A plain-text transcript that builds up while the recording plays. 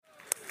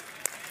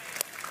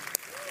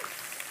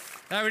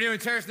How we doing,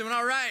 church? Doing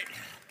all right?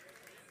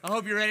 I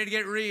hope you're ready to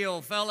get real,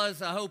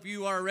 fellas. I hope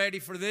you are ready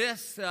for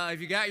this.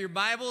 If you got your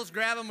Bibles,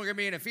 grab them. We're going to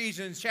be in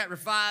Ephesians chapter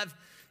 5. In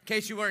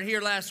case you weren't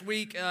here last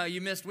week, you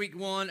missed week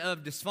 1 of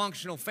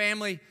Dysfunctional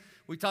Family.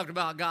 We talked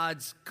about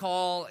God's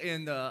call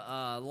in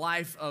the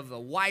life of the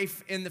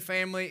wife in the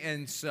family,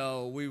 and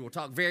so we will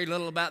talk very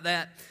little about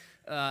that.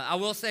 I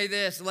will say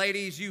this,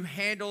 ladies, you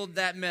handled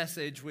that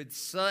message with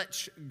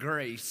such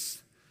grace.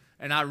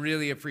 And I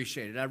really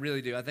appreciate it. I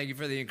really do. I thank you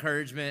for the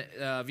encouragement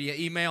via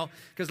email.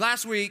 Because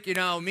last week,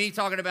 me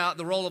talking about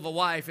the role of a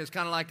wife is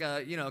kind of like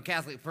a,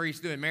 Catholic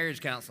priest doing marriage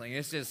counseling.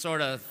 It's just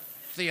sort of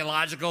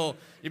theological.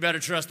 You better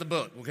trust the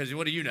book because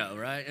what do you know,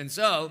 right? And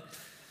so,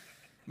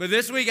 but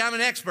this week I'm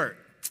an expert.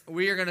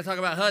 We are going to talk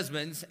about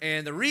husbands.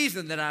 And the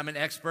reason that I'm an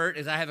expert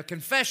is I have a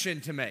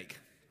confession to make.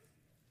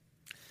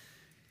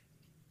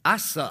 I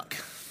suck.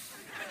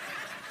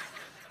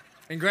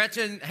 And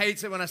Gretchen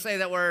hates it when I say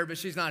that word, but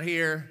she's not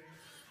here.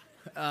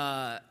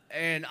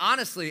 And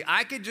honestly,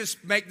 I could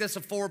just make this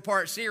a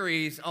 4-part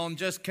series on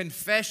just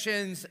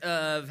confessions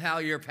of how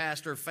your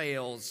pastor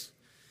fails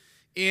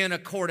in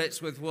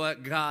accordance with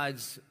what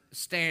God's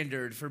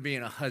standard for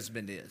being a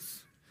husband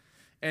is.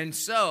 And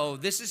so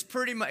this is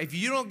pretty much, if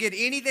you don't get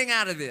anything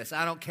out of this,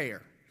 I don't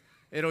care.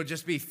 It'll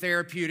just be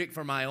therapeutic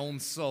for my own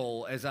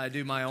soul as I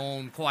do my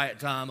own quiet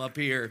time up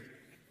here.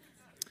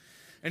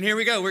 And here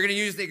we go. We're going to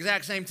use the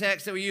exact same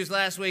text that we used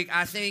last week.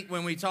 I think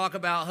when we talk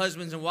about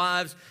husbands and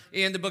wives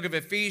in the book of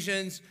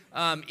Ephesians,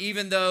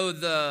 even though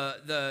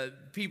the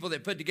people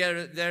that put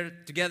together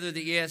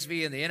the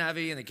ESV and the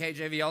NIV and the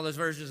KJV, all those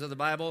versions of the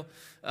Bible,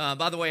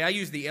 by the way, I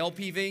use the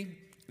LPV,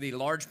 the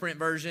large print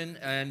version,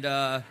 and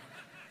I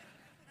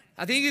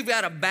think you've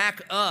got to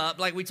back up,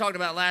 like we talked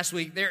about last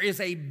week. There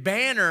is a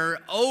banner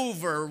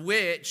over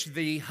which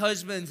the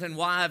husbands and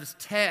wives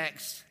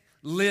text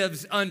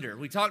lives under.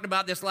 We talked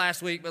about this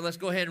last week, but let's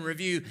go ahead and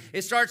review.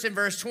 It starts in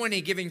verse 20,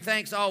 giving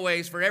thanks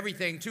always for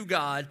everything to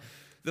God,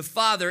 the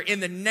Father, in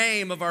the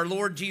name of our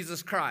Lord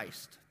Jesus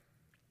Christ,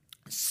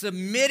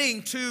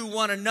 submitting to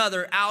one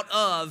another out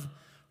of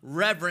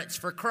reverence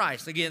for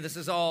Christ. Again, this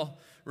is all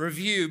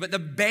review, but the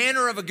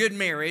banner of a good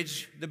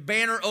marriage, the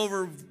banner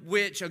over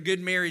which a good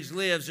marriage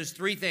lives, there's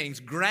 3 things: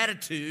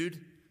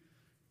 gratitude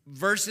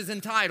versus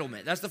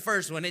entitlement. That's the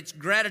first one. It's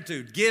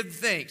gratitude. Give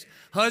thanks.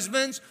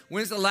 Husbands,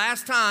 when's the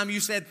last time you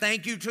said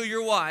thank you to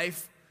your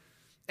wife?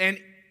 And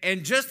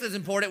just as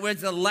important,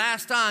 when's the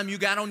last time you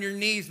got on your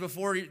knees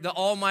before the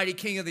almighty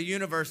King of the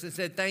universe and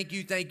said thank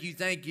you, thank you,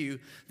 thank you,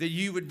 that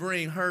you would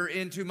bring her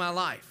into my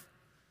life?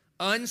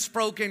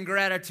 Unspoken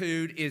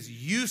gratitude is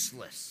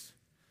useless.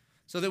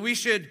 So that we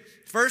should,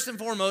 first and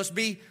foremost,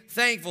 be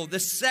thankful. The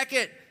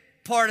second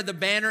part of the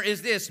banner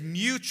is this: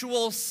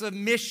 mutual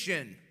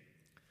submission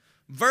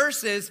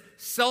versus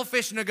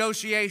selfish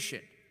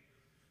negotiation.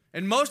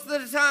 And most of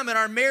the time in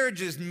our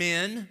marriages,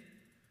 men,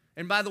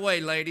 and by the way,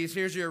 ladies,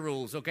 here's your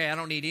rules, okay? I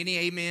don't need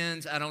any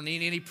amens. I don't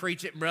need any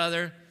preach it,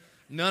 brother.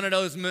 None of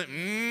those, none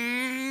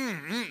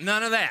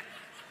of that.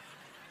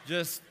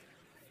 Just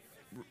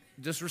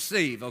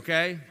receive,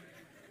 okay?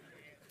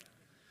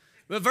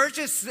 But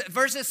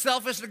versus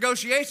selfish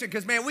negotiation,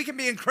 because, man, we can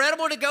be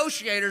incredible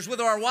negotiators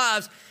with our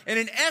wives, and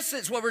in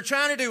essence, what we're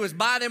trying to do is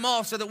buy them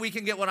off so that we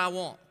can get what I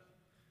want.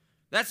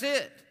 That's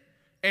it.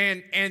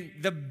 And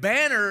the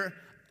banner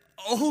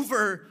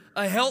over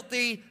a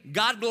healthy,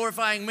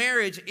 God-glorifying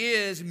marriage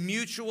is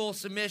mutual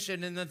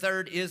submission, and the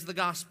third is the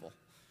gospel.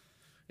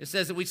 It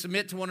says that we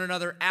submit to one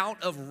another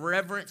out of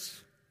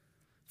reverence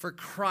for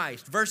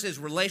Christ versus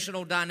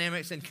relational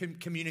dynamics and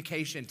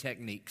communication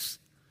techniques.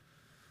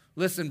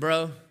 Listen,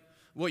 bro.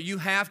 What you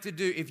have to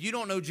do, if you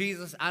don't know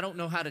Jesus, I don't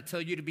know how to tell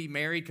you to be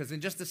married, because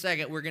in just a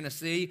second we're going to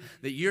see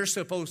that you're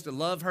supposed to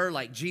love her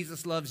like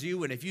Jesus loves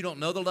you, and if you don't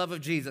know the love of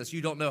Jesus,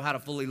 you don't know how to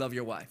fully love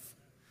your wife.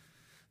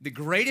 The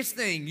greatest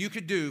thing you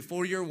could do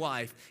for your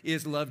wife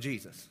is love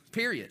Jesus,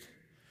 period.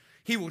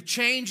 He will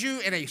change you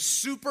in a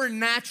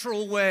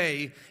supernatural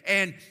way,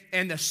 and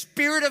the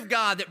Spirit of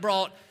God that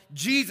brought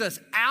Jesus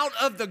out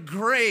of the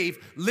grave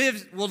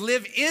will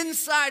live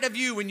inside of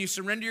you when you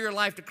surrender your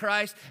life to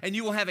Christ, and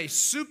you will have a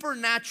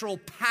supernatural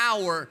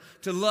power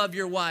to love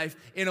your wife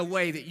in a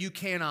way that you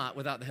cannot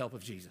without the help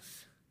of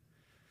Jesus.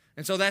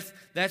 And so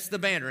that's the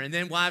banner. And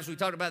then wives, we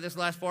talked about this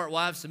last part,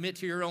 wives, submit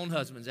to your own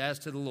husbands as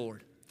to the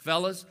Lord.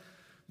 Fellas,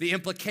 the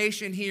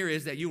implication here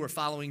is that you are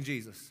following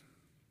Jesus.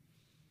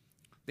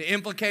 The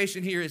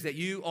implication here is that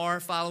you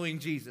are following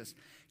Jesus.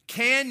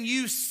 Can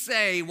you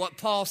say what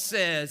Paul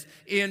says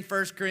in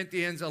 1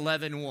 Corinthians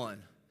 11:1?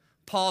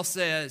 Paul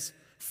says,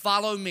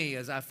 follow me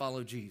as I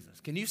follow Jesus.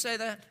 Can you say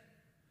that?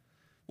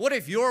 What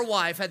if your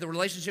wife had the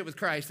relationship with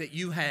Christ that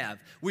you have?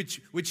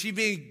 Would she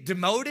be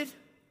demoted,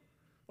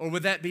 or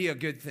would that be a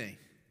good thing?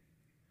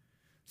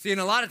 See, and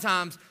a lot of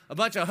times, a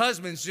bunch of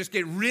husbands just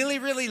get really,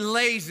 really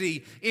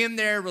lazy in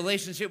their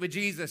relationship with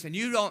Jesus, and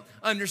you don't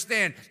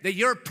understand that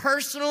your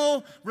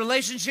personal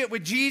relationship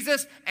with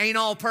Jesus ain't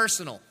all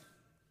personal.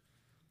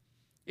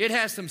 It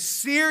has some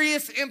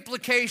serious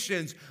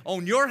implications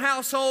on your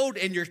household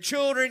and your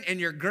children and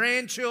your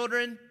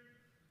grandchildren.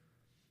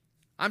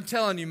 I'm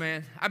telling you,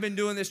 man, I've been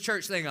doing this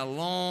church thing a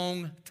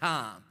long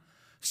time.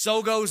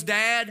 So goes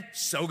dad,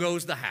 so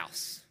goes the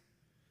house.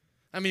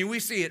 I mean, we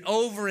see it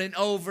over and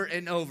over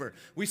and over.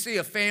 We see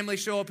a family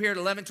show up here at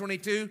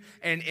 1122,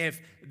 and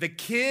if the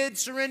kid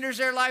surrenders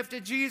their life to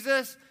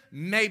Jesus,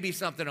 maybe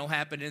something will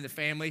happen in the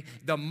family.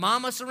 The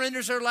mama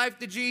surrenders her life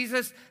to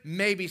Jesus,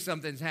 maybe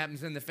something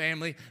happens in the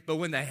family. But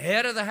when the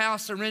head of the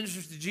house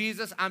surrenders to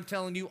Jesus, I'm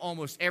telling you,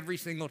 almost every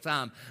single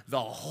time,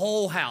 the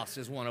whole house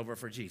is won over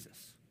for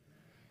Jesus.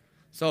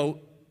 So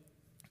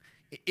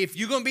if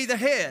you're going to be the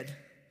head,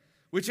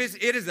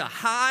 it is a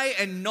high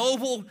and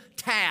noble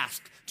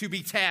task to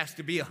be tasked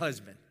to be a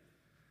husband.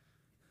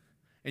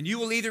 And you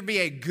will either be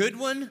a good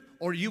one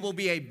or you will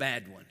be a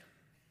bad one.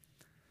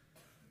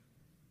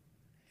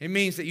 It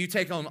means that you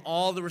take on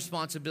all the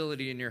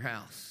responsibility in your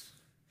house.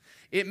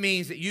 It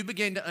means that you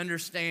begin to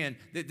understand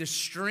that the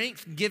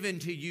strength given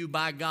to you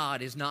by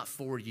God is not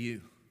for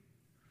you.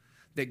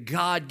 That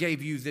God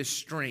gave you this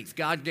strength.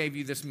 God gave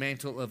you this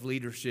mantle of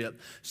leadership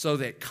so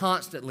that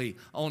constantly,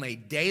 on a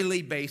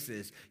daily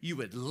basis, you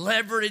would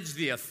leverage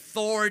the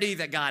authority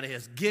that God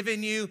has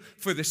given you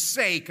for the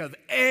sake of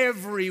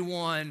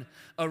everyone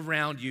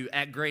around you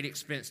at great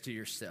expense to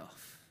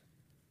yourself.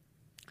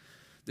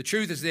 The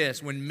truth is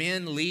this: when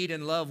men lead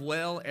and love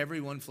well,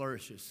 everyone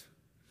flourishes.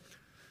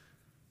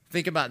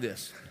 Think about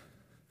this.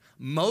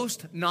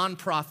 Most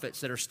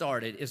nonprofits that are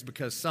started is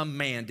because some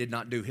man did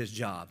not do his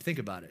job. Think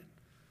about it.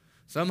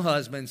 Some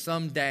husband,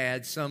 some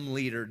dad, some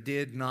leader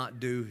did not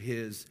do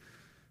his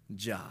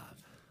job.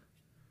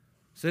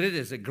 So it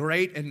is a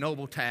great and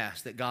noble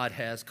task that God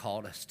has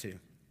called us to.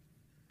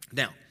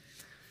 Now,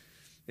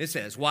 it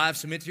says, wives,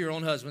 submit to your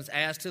own husbands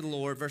as to the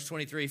Lord. Verse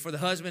 23, for the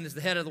husband is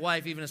the head of the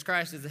wife, even as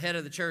Christ is the head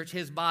of the church,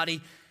 his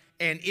body,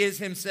 and is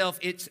himself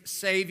its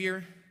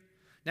Savior.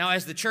 Now,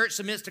 as the church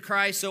submits to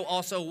Christ, so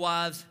also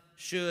wives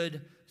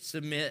should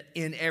submit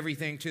in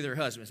everything to their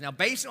husbands. Now,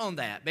 based on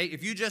that,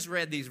 if you just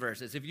read these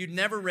verses, if you'd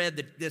never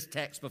read this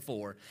text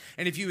before,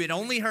 and if you had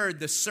only heard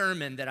the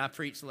sermon that I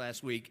preached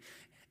last week,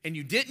 and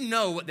you didn't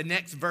know what the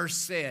next verse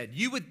said,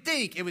 you would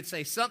think it would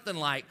say something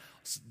like,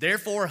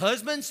 therefore,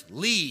 husbands,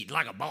 lead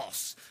like a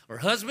boss. Or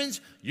husbands,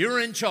 you're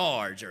in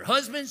charge. Or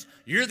husbands,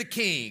 you're the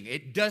king.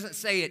 It doesn't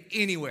say it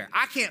anywhere.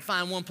 I can't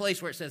find one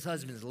place where it says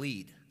husbands,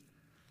 lead. It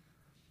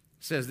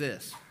says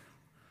this: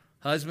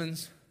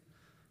 husbands,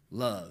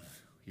 love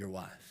your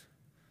wives.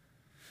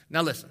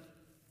 Now listen,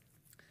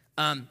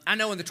 I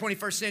know in the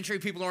 21st century,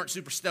 people aren't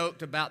super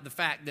stoked about the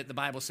fact that the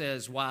Bible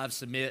says wives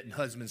submit and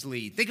husbands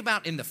lead. Think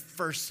about in the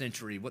first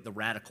century what the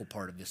radical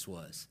part of this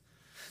was.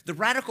 The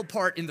radical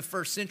part in the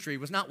first century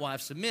was not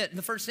wives submit. In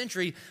the first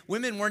century,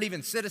 women weren't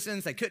even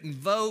citizens. They couldn't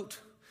vote.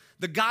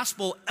 The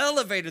gospel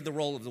elevated the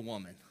role of the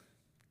woman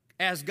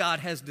as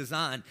God has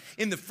designed.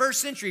 In the first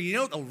century, you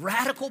know what the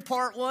radical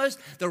part was?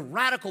 The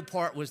radical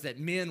part was that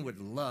men would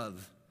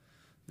love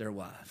their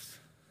wives.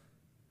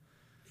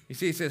 You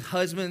see, it says,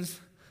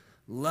 husbands,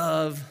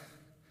 love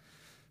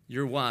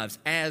your wives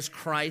as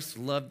Christ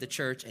loved the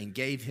church and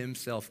gave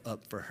himself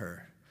up for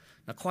her.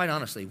 Now, quite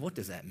honestly, what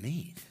does that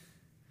mean?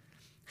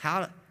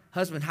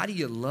 Husband, how do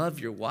you love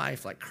your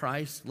wife like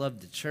Christ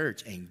loved the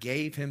church and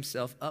gave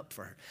himself up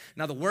for her?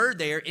 Now, the word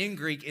there in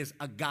Greek is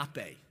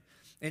agape.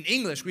 In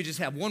English, we just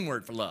have one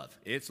word for love.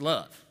 It's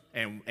love,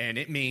 and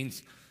it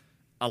means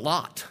a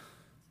lot.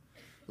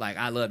 Like,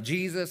 I love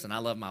Jesus, and I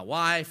love my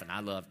wife, and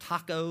I love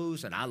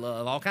tacos, and I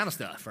love all kind of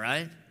stuff,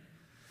 right?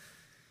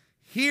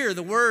 Here,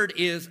 the word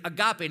is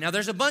agape. Now,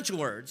 there's a bunch of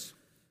words.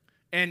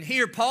 And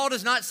here, Paul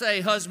does not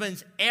say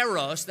husbands,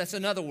 eros. That's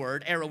another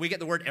word. We get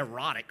the word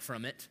erotic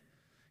from it.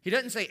 He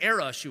doesn't say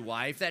eros, your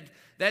wife.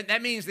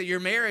 That means that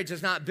your marriage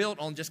is not built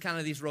on just kind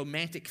of these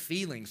romantic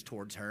feelings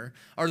towards her.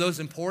 Are those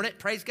important?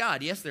 Praise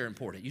God. Yes, they're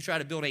important. You try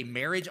to build a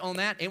marriage on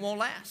that, it won't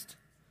last.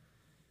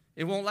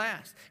 It won't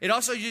last. It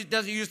also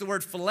doesn't use the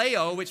word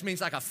phileo, which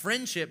means like a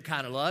friendship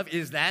kind of love.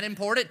 Is that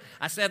important?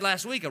 I said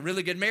last week, a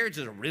really good marriage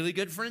is a really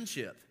good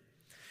friendship.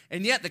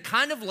 And yet the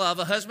kind of love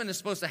a husband is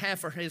supposed to have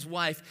for his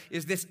wife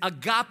is this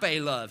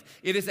agape love.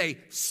 It is a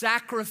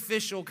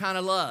sacrificial kind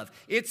of love.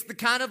 It's the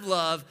kind of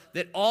love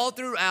that all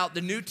throughout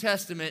the New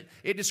Testament,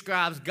 it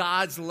describes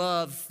God's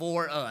love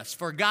for us.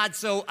 For God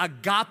so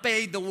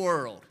agaped the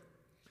world.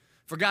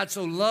 For God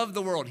so loved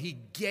the world, he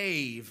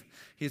gave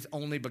his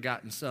only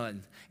begotten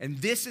son. And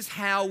this is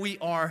how we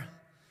are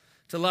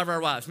to love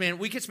our wives. Man,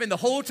 we could spend the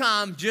whole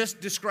time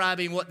just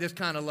describing what this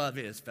kind of love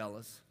is,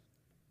 fellas.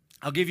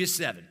 I'll give you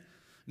 7.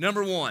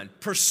 Number 1,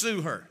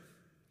 pursue her.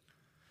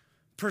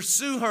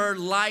 Pursue her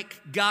like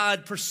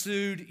God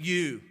pursued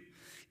you.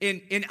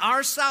 In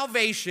our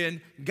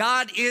salvation,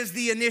 God is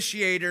the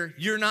initiator.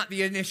 You're not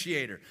the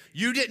initiator.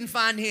 You didn't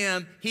find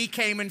him. He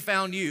came and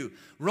found you.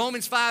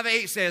 Romans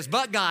 5:8 says,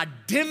 but God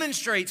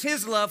demonstrates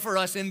his love for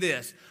us in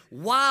this: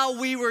 while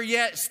we were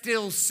yet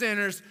still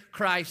sinners,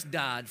 Christ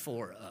died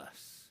for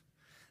us.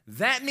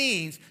 That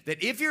means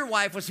that if your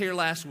wife was here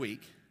last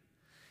week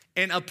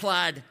and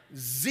applied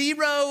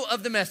 0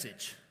 of the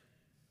message,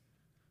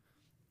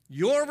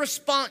 your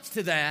response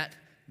to that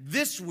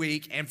this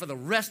week and for the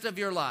rest of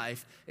your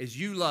life is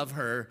you love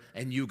her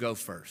and you go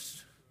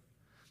first.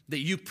 that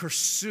you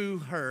pursue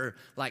her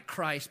like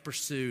Christ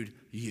pursued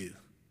you.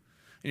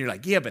 And you're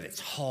like, yeah, but it's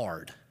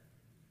hard.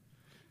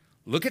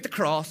 Look at the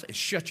cross and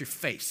shut your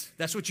face.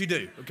 That's what you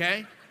do,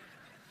 okay?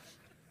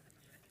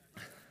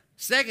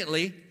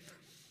 Secondly,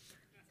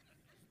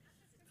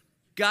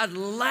 God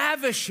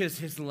lavishes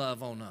his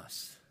love on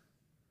us.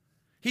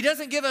 He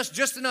doesn't give us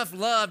just enough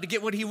love to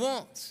get what he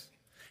wants.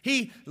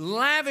 He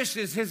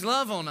lavishes his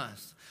love on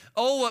us.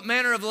 Oh, what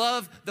manner of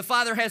love the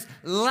Father has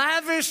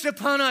lavished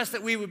upon us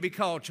that we would be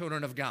called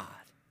children of God.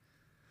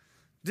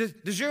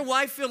 Does your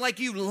wife feel like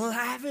you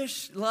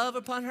lavish love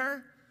upon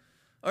her?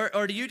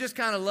 Or do you just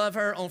kind of love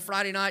her on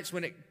Friday nights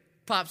when it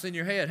pops in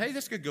your head, hey,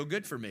 this could go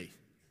good for me?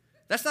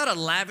 That's not a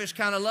lavish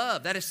kind of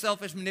love. That is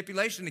selfish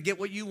manipulation to get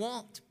what you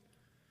want.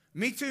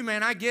 Me too,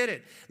 man, I get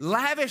it.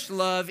 Lavish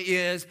love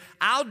is,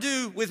 I'll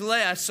do with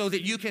less so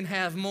that you can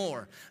have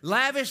more.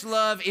 Lavish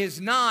love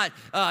is not,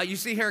 you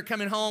see her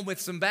coming home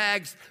with some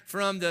bags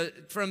from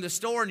the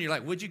store and you're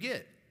like, what'd you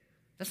get?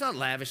 That's not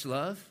lavish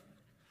love.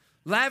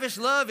 Lavish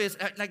love is,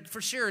 like,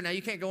 for sure, now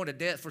you can't go into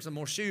debt for some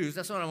more shoes.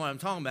 That's not what I'm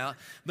talking about.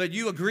 But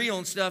you agree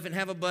on stuff and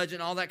have a budget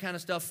and all that kind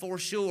of stuff for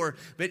sure.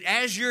 But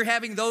as you're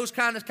having those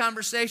kind of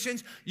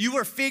conversations, you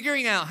are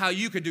figuring out how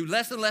you could do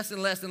less and less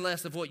and less and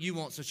less of what you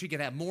want so she can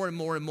have more and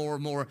more and more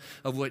and more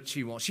of what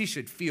she wants. She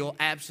should feel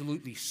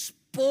absolutely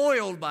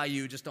spoiled by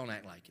you. Just don't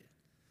act like it.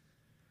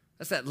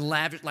 That's that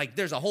lavish, like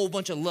there's a whole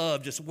bunch of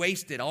love just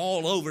wasted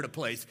all over the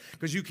place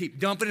because you keep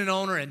dumping it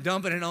on her and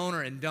dumping it on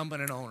her and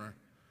dumping it on her.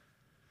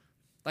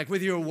 Like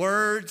with your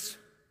words,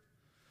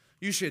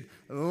 you should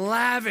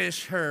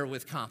lavish her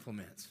with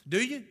compliments.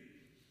 Do you?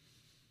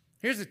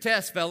 Here's a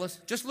test, fellas.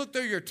 Just look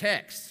through your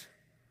texts.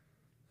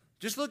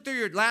 Just look through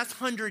your last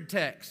 100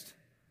 texts.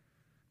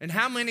 And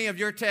how many of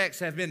your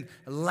texts have been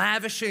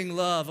lavishing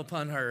love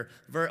upon her,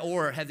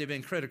 or have they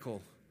been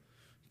critical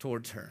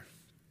towards her?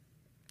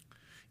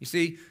 You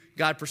see,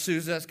 God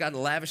pursues us. God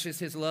lavishes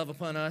his love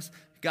upon us.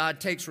 God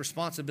takes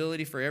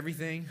responsibility for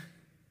everything.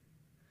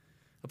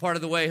 A part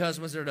of the way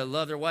husbands are to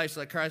love their wives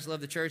like Christ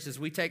loved the church is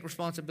we take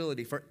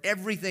responsibility for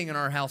everything in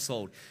our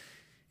household.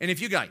 And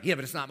if you go, yeah,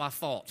 but it's not my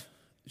fault.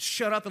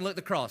 Shut up and look at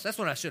the cross. That's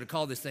what I should have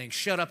called this thing.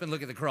 Shut up and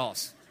look at the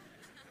cross.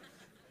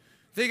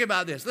 Think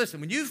about this. Listen,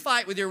 when you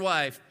fight with your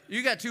wife,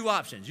 you got two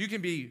options. You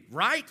can be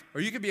right or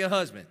you can be a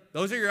husband.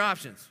 Those are your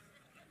options.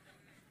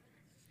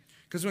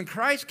 Because when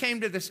Christ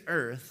came to this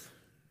earth,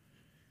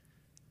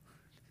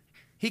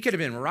 he could have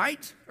been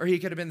right or he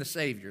could have been the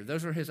Savior.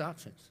 Those were his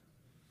options.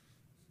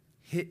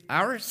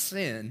 Our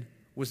sin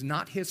was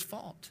not his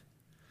fault.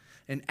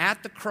 And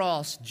at the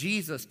cross,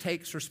 Jesus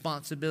takes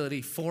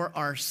responsibility for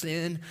our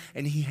sin,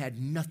 and he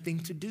had nothing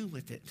to do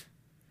with it.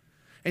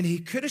 And he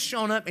could have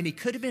shown up, and he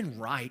could have been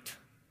right.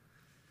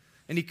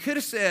 And he could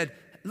have said,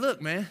 look,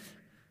 man,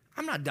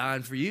 I'm not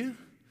dying for you.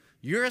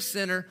 You're a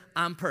sinner.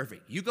 I'm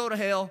perfect. You go to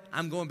hell.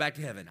 I'm going back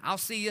to heaven. I'll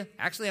see you.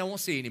 Actually, I won't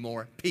see you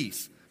anymore.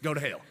 Peace. Go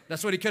to hell.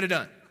 That's what he could have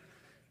done.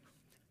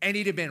 And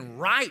he'd have been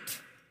right.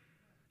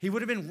 He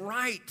would have been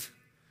right.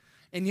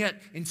 And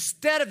yet,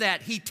 instead of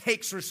that, he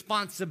takes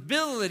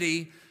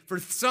responsibility for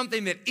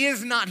something that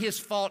is not his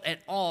fault at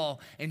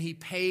all, and he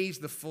pays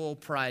the full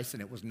price,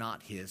 and it was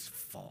not his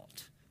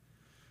fault.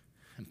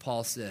 And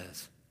Paul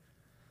says,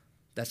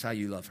 that's how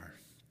you love her.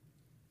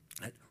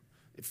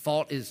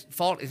 Fault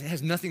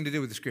has nothing to do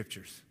with the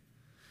scriptures.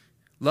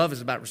 Love is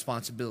about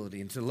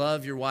responsibility. And to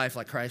love your wife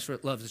like Christ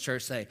loves the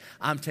church, say,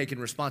 I'm taking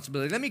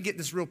responsibility. Let me get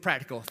this real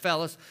practical.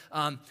 Fellas,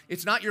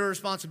 it's not your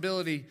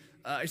responsibility.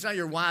 It's not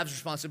your wife's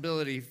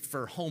responsibility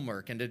for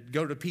homework and to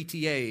go to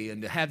PTA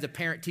and to have the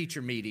parent-teacher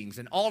meetings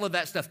and all of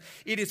that stuff.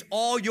 It is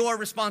all your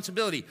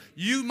responsibility.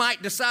 You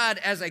might decide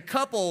as a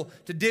couple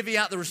to divvy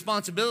out the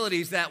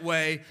responsibilities that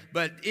way,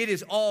 but it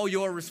is all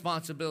your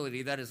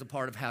responsibility. That is a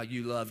part of how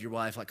you love your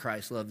wife like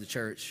Christ loved the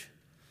church.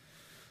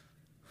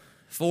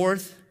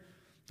 Fourth,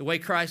 the way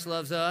Christ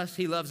loves us,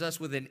 he loves us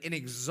with an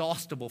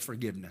inexhaustible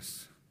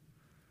forgiveness.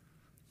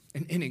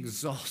 An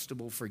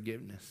inexhaustible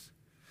forgiveness.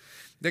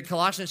 The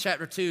Colossians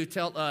chapter 2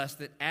 tells us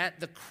that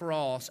at the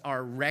cross,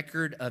 our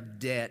record of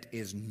debt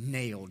is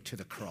nailed to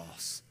the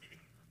cross.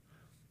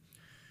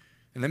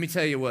 And let me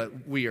tell you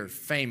what we are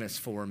famous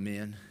for,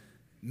 men.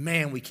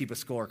 Man, we keep a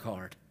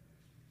scorecard.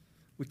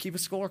 We keep a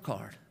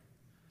scorecard.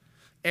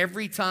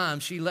 Every time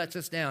she lets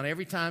us down,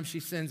 every time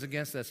she sins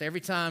against us, every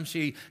time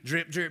she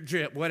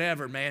drip,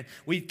 whatever, man,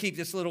 we keep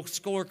this little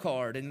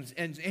scorecard.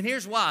 And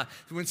here's why.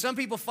 When some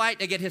people fight,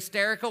 they get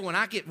hysterical. When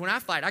I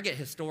fight, I get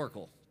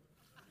historical.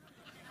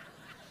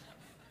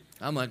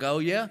 I'm like, oh,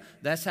 yeah,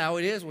 that's how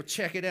it is? Well,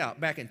 check it out.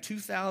 Back in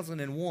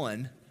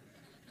 2001,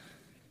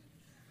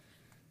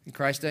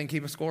 Christ doesn't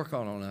keep a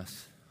scorecard on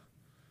us.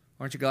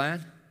 Aren't you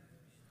glad?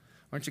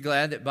 Aren't you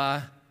glad that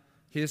by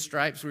his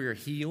stripes we are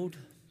healed?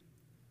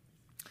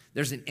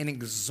 There's an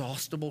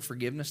inexhaustible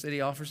forgiveness that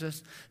he offers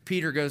us.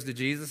 Peter goes to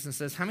Jesus and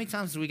says, how many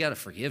times do we got to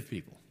forgive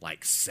people?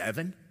 Like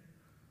 7?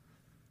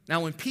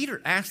 Now, when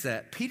Peter asked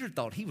that, Peter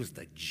thought he was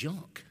the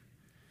junk.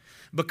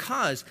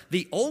 Because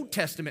the Old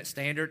Testament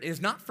standard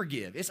is not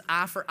forgive. It's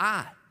eye for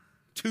eye,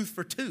 tooth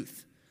for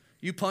tooth.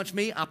 You punch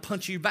me, I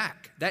punch you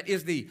back. That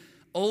is the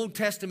Old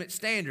Testament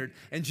standard.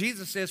 And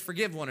Jesus says,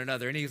 forgive one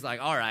another. And he's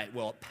like, all right,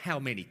 well, how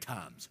many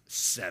times?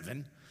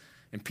 7.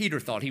 And Peter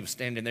thought he was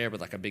standing there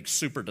with like a big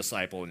super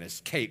disciple in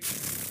his cape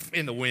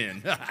in the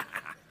wind.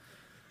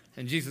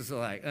 And Jesus was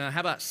like, how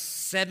about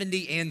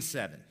 70 and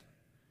 7?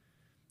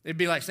 It'd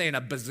be like saying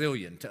a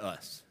bazillion to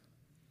us.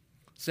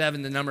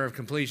 7, the number of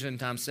completion,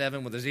 times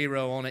 7 with a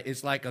 0 on it.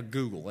 It's like a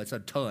Google. It's a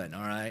ton,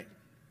 all right?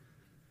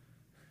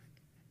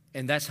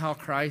 And that's how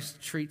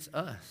Christ treats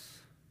us.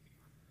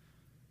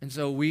 And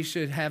so we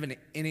should have an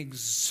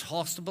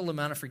inexhaustible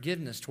amount of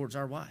forgiveness towards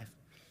our wife.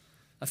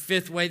 A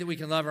 5th way that we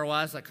can love our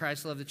wives like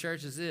Christ loved the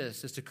church is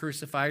this, is to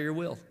crucify your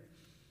will.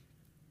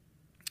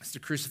 It's to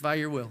crucify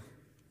your will.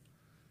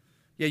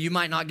 Yeah, you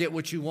might not get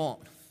what you want.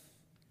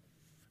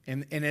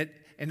 And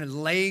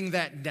in laying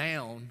that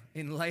down,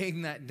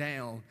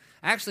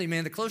 actually,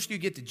 man, the closer you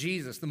get to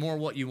Jesus, the more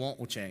what you want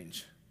will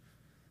change.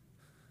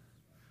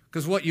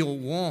 Because what you'll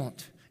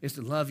want is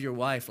to love your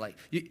wife like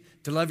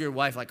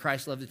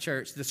Christ loved the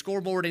church. The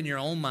scoreboard in your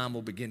own mind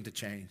will begin to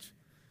change.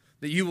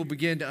 That you will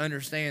begin to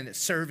understand that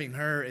serving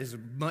her is a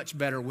much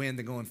better win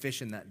than going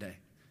fishing that day.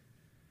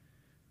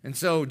 And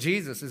so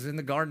Jesus is in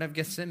the Garden of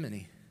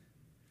Gethsemane.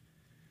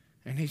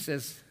 And he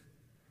says,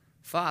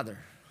 Father,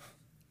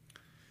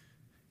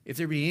 if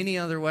there be any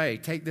other way,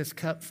 take this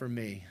cup from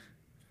me.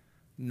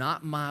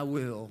 Not my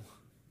will,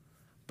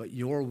 but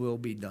your will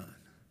be done.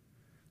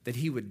 That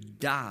he would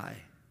die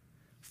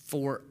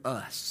for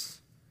us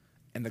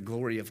and the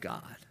glory of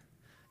God.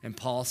 And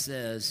Paul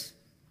says,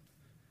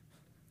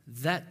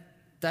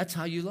 that's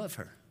how you love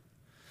her.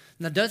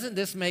 Now, doesn't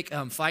this make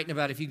fighting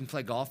about if you can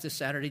play golf this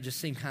Saturday just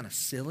seem kind of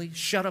silly?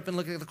 Shut up and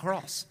look at the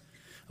cross.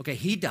 Okay,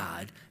 he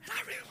died, and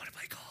I really want to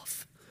play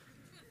golf.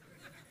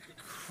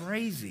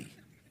 Crazy.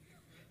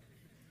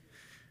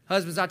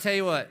 Husbands, I'll tell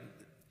you what,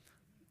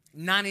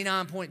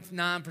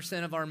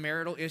 99.9% of our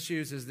marital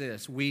issues is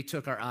this. We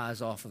took our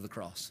eyes off of the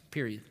cross,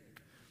 period.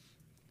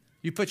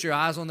 You put your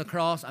eyes on the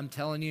cross, I'm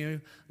telling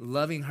you,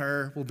 loving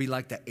her will be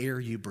like the air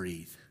you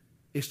breathe.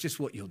 It's just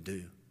what you'll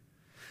do.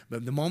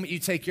 But the moment you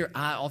take your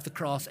eye off the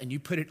cross and you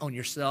put it on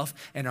yourself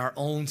and our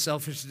own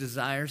selfish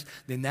desires,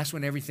 then that's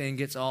when everything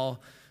gets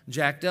all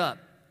jacked up.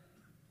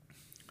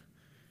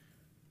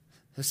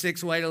 The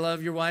 6th way to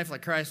love your wife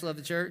like Christ loved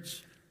the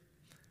church.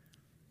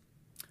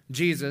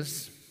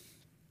 Jesus,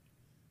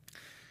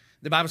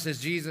 the Bible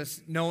says Jesus,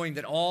 knowing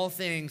that all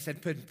things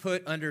had been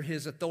put under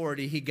his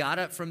authority, he got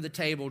up from the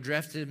table,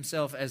 dressed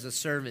himself as a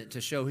servant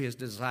to show his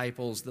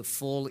disciples the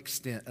full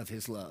extent of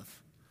his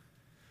love.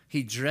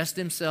 He dressed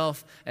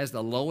himself as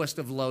the lowest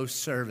of low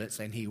servants,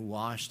 and he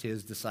washed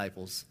his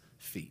disciples'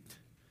 feet.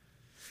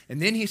 And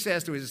then he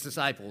says to his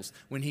disciples,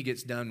 when he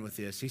gets done with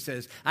this, he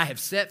says, I have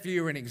set for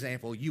you an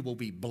example. You will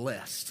be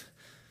blessed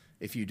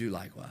if you do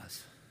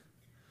likewise.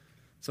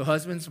 So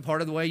husbands,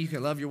 part of the way you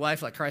can love your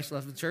wife like Christ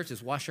loved the church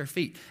is wash her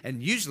feet.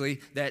 And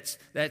usually that's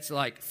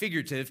like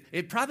figurative.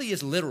 It probably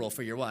is literal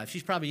for your wife.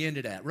 She's probably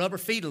into that. Rub her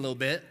feet a little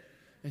bit,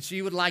 and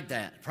she would like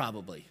that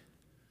probably.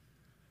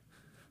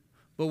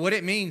 But what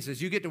it means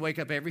is you get to wake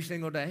up every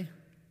single day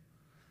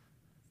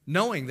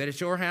knowing that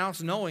it's your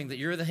house, knowing that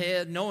you're the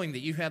head, knowing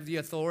that you have the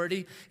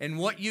authority. And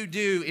what you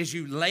do is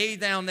you lay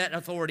down that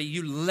authority.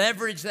 You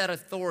leverage that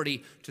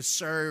authority to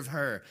serve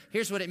her.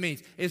 Here's what it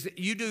means, is that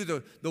you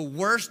do the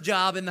worst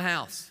job in the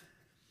house.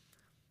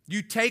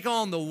 You take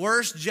on the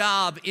worst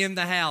job in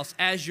the house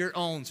as your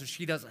own so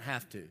she doesn't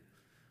have to.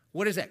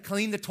 What is that?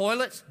 Clean the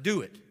toilets?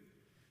 Do it.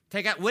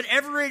 Take out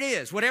whatever it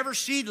is, whatever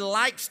she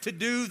likes to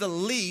do the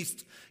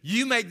least,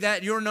 you make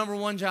that your number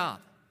one job.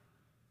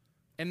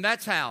 And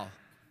that's how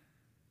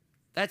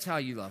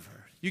you love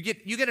her. You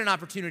get an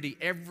opportunity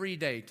every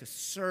day to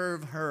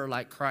serve her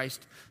like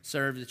Christ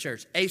served the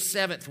church. A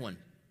 7th one.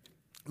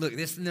 Look,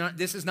 this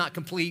is not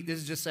complete. This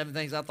is just 7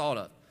 things I thought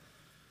of.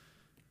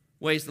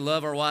 Ways to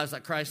love our wives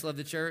like Christ loved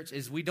the church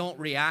is we don't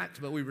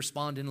react, but we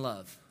respond in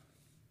love.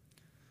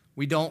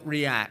 We don't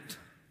react.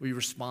 We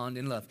respond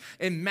in love.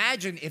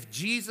 Imagine if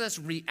Jesus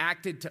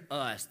reacted to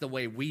us the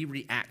way we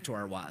react to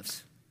our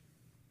wives.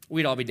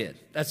 We'd all be dead.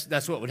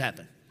 That's what would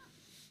happen.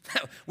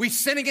 We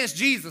sin against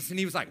Jesus, and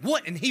he was like,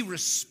 what? And he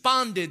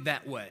responded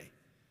that way.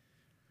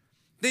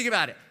 Think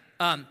about it.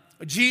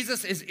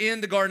 Jesus is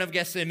in the Garden of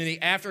Gethsemane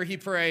after he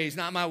prays,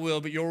 not my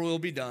will, but your will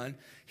be done.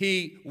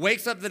 He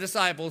wakes up the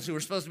disciples who were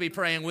supposed to be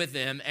praying with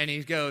him, and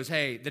he goes,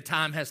 hey, the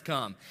time has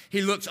come.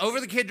 He looks over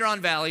the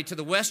Kidron Valley to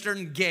the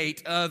western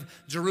gate of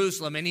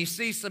Jerusalem, and he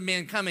sees some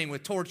men coming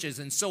with torches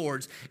and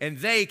swords, and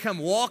they come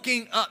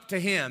walking up to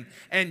him.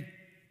 And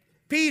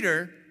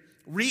Peter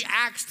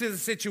reacts to the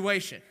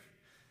situation.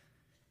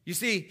 You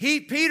see,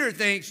 Peter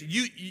thinks,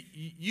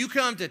 you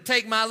come to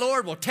take my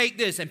Lord? Well, take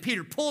this. And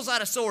Peter pulls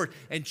out a sword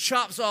and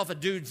chops off a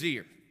dude's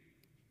ear.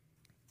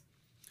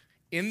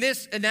 In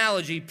this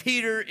analogy,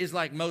 Peter is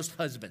like most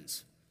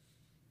husbands.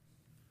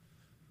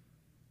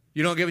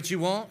 You don't get what you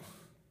want?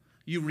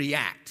 You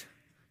react.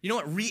 You know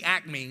what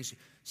react means?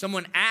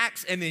 Someone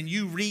acts and then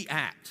you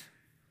react.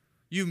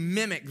 You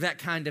mimic that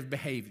kind of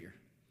behavior.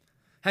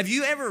 Have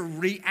you ever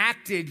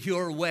reacted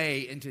your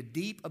way into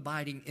deep,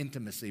 abiding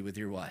intimacy with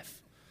your wife?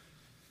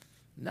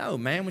 No,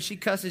 man, when she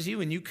cusses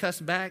you and you cuss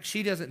back,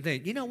 she doesn't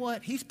think, you know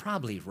what, he's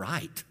probably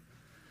right.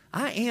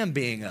 I am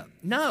being up.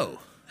 No.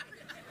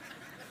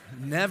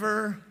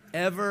 Never,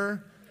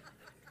 ever.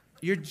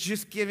 You're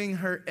just giving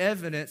her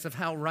evidence of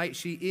how right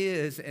she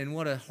is and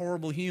what a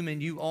horrible human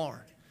you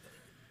are.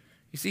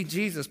 You see,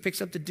 Jesus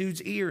picks up the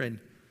dude's ear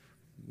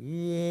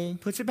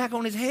and puts it back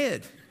on his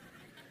head.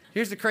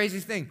 Here's the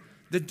craziest thing.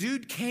 The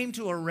dude came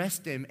to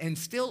arrest him and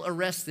still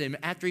arrests him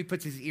after he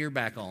puts his ear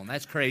back on.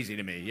 That's crazy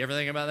to me. You ever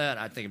think about that?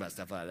 I think about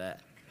stuff like that.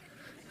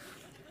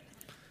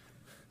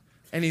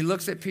 And he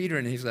looks at Peter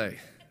and he's like,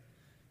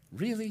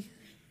 really?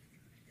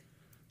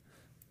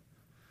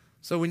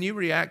 So when you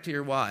react to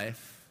your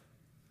wife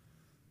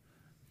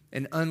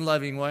in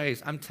unloving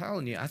ways, I'm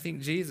telling you, I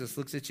think Jesus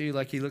looks at you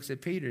like he looks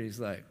at Peter. He's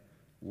like,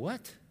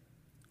 what?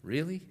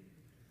 Really?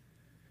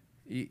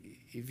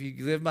 If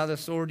you live by the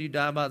sword, you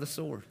die by the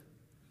sword.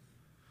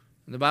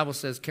 And the Bible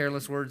says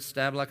careless words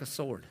stab like a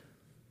sword,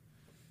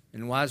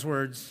 and wise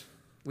words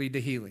lead to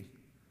healing.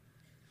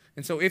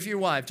 And so if your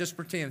wife, just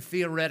pretend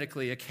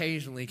theoretically,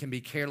 occasionally can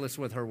be careless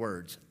with her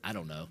words. I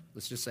don't know.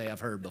 Let's just say I've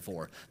heard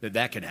before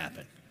that could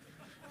happen.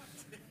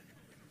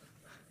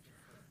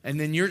 And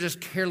then you're just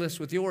careless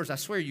with yours. I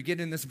swear, you get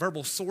in this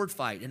verbal sword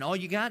fight, and all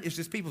you got is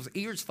just people's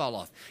ears fall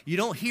off. You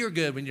don't hear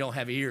good when you don't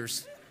have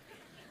ears.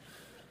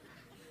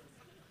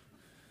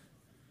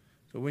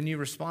 So when you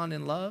respond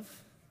in love,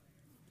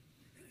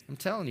 I'm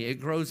telling you, it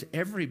grows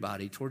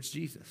everybody towards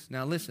Jesus.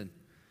 Now listen,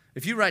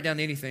 if you write down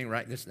anything,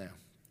 write this down.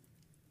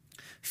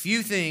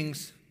 Few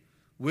things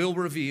will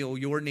reveal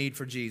your need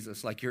for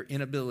Jesus like your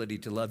inability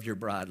to love your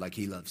bride like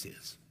he loves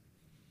his.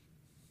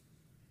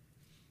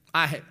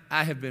 I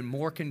have been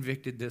more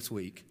convicted this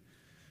week,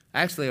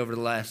 actually over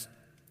the last,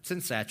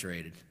 since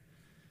Saturated,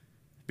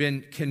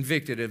 been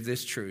convicted of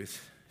this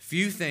truth.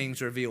 Few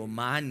things reveal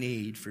my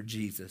need for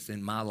Jesus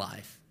in my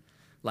life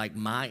like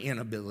my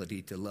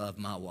inability to love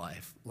my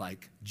wife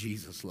like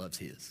Jesus loves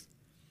his.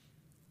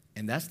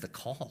 And that's the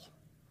call.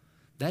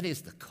 That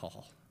is the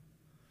call.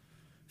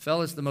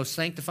 Fellas, the most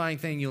sanctifying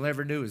thing you'll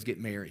ever do is get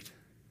married.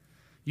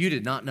 You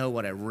did not know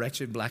what a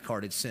wretched,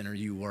 black-hearted sinner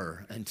you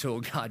were until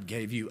God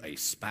gave you a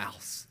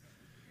spouse.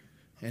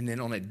 And then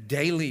on a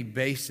daily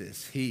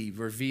basis, he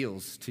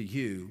reveals to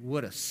you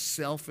what a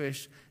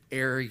selfish,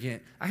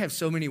 arrogant. I have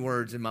so many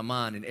words in my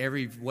mind, and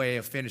every way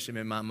I finish them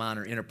in my mind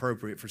are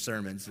inappropriate for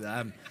sermons.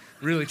 I'm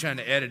really trying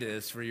to edit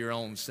this for your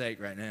own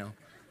sake right now.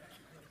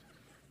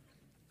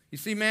 You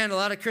see, man, a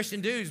lot of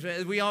Christian dudes,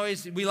 we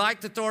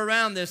like to throw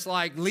around this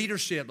like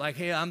leadership, like,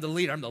 hey, I'm the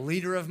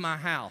leader of my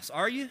house.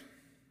 Are you?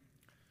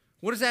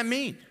 What does that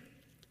mean?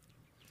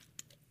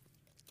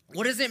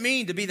 What does it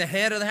mean to be the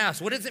head of the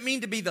house? What does it mean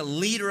to be the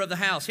leader of the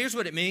house? Here's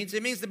what it means.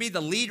 It means to be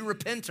the lead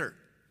repenter.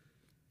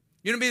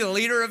 You want to be the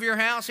leader of your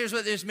house? Here's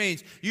what this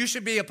means. You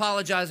should be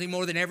apologizing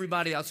more than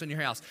everybody else in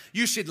your house.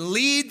 You should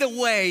lead the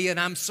way, and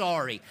I'm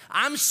sorry.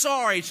 I'm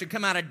sorry should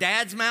come out of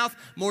dad's mouth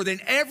more than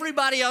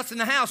everybody else in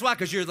the house. Why?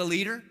 Because you're the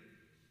leader.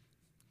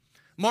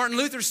 Martin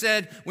Luther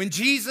said, when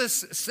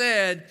Jesus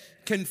said,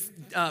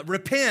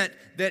 repent,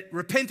 that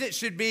repentance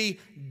should be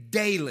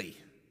daily.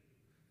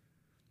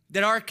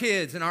 That our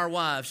kids and our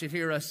wives should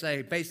hear us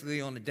say, basically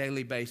on a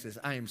daily basis,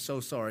 I am so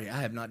sorry,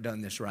 I have not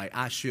done this right.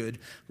 I should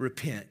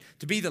repent.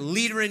 To be the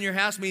leader in your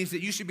house means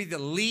that you should be the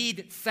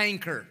lead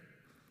thanker.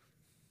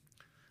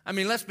 I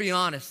mean, let's be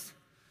honest.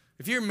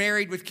 If you're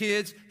married with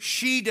kids,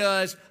 she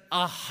does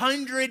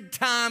 100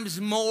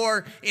 times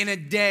more in a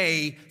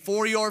day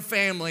for your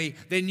family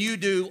than you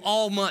do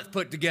all month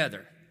put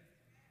together.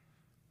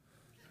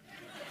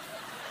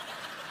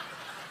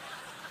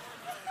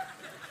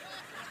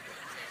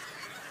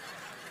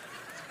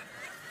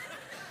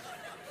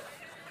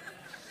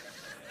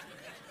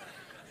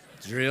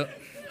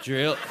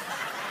 Drill.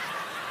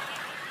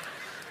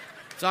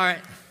 It's all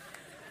right.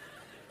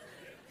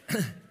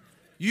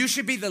 You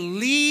should be the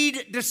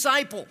lead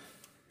disciple.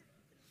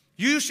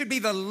 You should be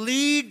the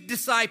lead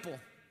disciple.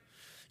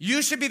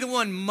 You should be the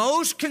one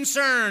most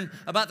concerned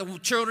about the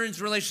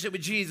children's relationship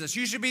with Jesus.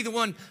 You should be the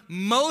one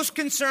most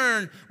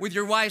concerned with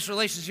your wife's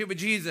relationship with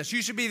Jesus.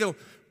 You should be the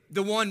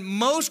one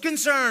most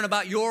concerned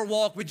about your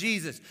walk with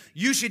Jesus.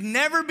 You should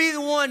never be the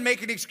one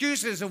making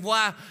excuses of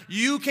why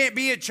you can't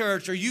be at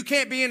church, or you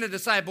can't be in a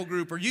disciple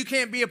group, or you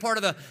can't be a part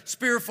of the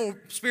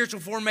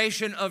spiritual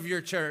formation of your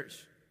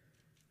church.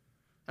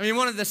 I mean,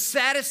 one of the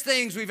saddest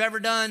things we've ever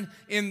done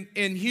in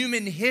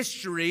human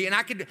history, and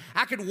I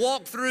could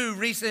walk through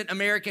recent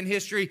American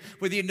history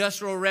with the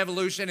Industrial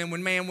Revolution and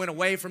when man went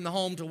away from the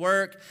home to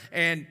work,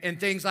 and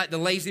things like the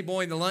lazy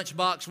boy and the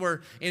lunchbox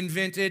were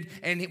invented,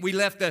 and we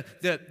left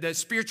the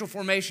spiritual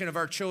formation of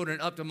our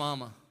children up to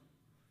mama.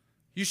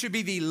 You should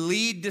be the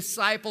lead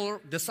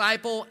disciple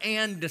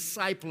and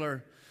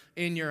discipler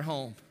in your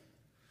home.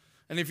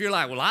 And if you're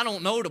like, well, I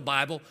don't know the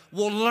Bible,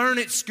 well, learn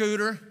it,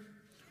 Scooter.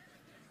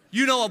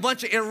 You know a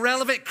bunch of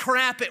irrelevant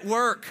crap at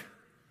work.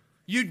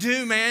 You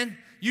do, man.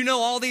 You know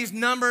all these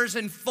numbers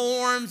and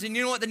forms, and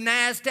you know what the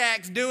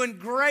NASDAQ's doing.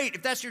 Great.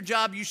 If that's your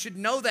job, you should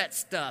know that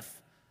stuff.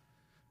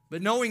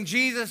 But knowing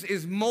Jesus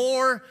is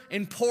more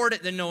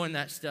important than knowing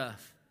that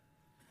stuff.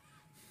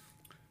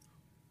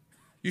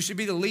 You should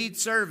be the lead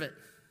servant.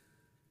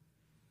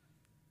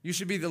 You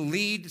should be the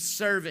lead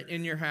servant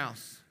in your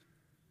house.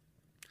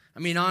 I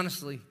mean,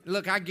 honestly,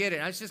 look, I get it.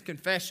 It's just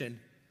confession.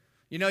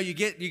 You know, you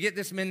get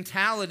this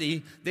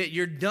mentality that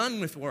you're done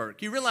with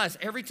work. You realize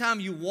every time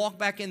you walk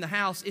back in the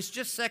house, it's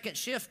just second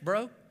shift,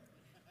 bro.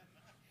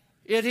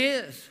 It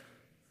is.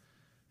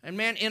 And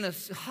man, in a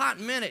hot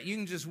minute, you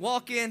can just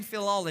walk in,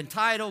 feel all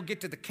entitled,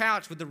 get to the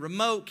couch with the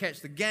remote,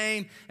 catch the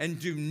game, and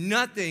do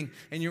nothing.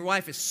 And your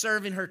wife is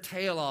serving her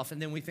tail off, and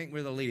then we think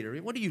we're the leader.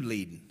 What are you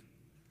leading?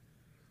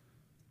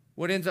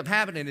 What ends up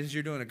happening is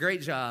you're doing a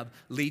great job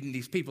leading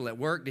these people at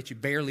work that you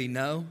barely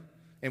know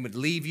and would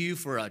leave you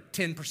for a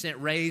 10%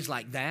 raise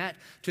like that,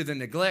 to the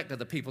neglect of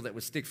the people that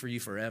would stick for you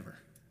forever.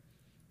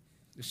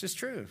 It's just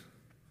true.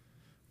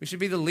 We should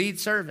be the lead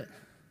servant.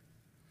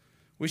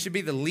 We should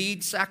be the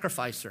lead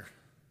sacrificer.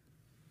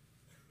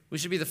 We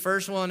should be the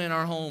first one in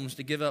our homes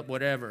to give up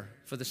whatever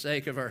for the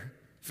sake of our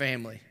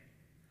family.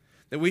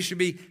 That we should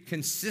be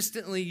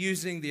consistently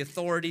using the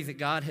authority that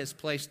God has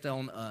placed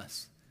on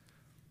us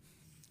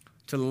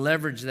to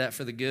leverage that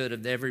for the good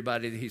of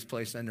everybody that He's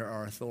placed under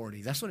our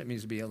authority. That's what it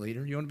means to be a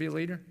leader. You want to be a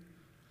leader?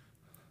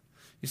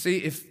 You see,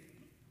 if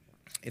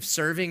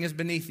serving is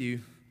beneath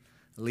you,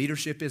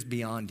 leadership is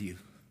beyond you.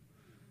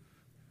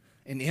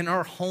 And in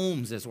our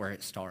homes is where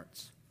it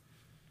starts.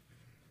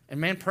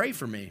 And man, pray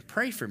for me.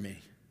 Pray for me.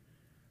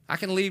 I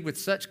can lead with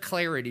such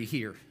clarity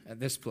here at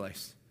this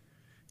place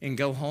and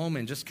go home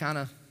and just kind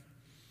of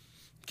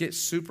get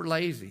super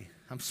lazy.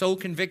 I'm so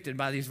convicted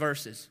by these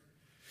verses.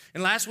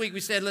 And last week we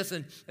said,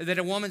 listen, that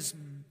a woman's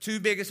two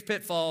biggest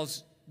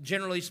pitfalls,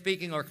 generally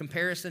speaking, are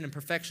comparison and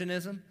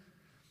perfectionism.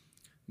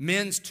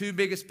 Men's two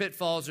biggest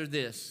pitfalls are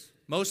this.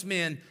 Most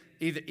men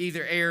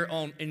either err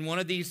in one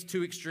of these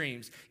two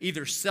extremes,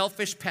 either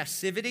selfish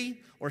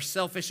passivity or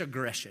selfish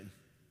aggression.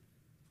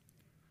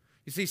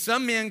 You see,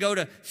 some men go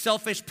to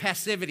selfish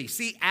passivity.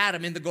 See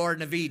Adam in the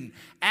Garden of Eden.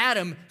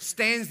 Adam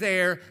stands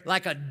there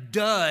like a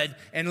dud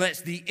and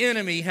lets the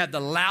enemy have the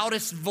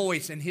loudest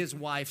voice in his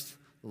wife's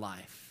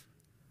life.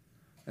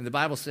 And the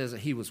Bible says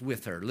that he was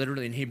with her.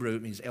 Literally in Hebrew,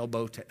 it means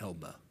elbow to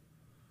elbow.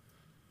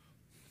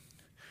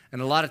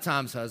 And a lot of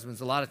times,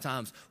 husbands,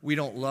 we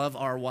don't love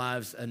our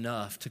wives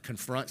enough to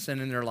confront sin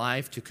in their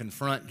life, to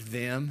confront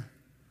them.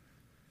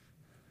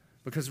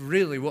 Because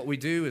really what we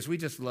do is we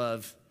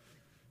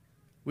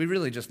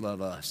really just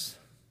love us.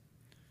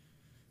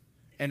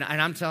 And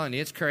I'm telling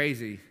you, it's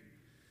crazy.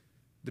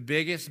 The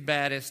biggest,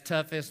 baddest,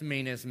 toughest,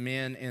 meanest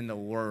men in the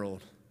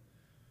world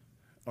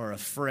are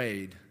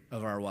afraid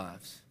of our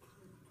wives.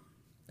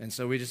 And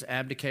so we just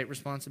abdicate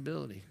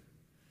responsibility.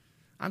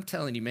 I'm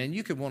telling you, man,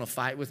 you could want to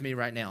fight with me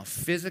right now,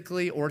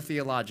 physically or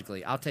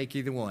theologically. I'll take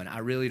either one. I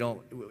really don't,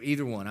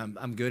 either one.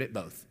 I'm good at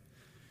both.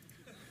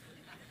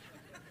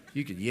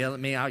 You can yell at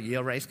me, I'll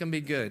yell right. It's going to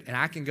be good. And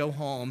I can go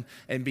home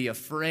and be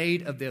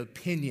afraid of the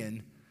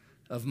opinion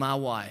of my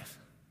wife,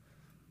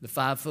 the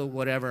 5 foot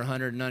whatever,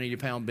 190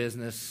 pound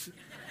business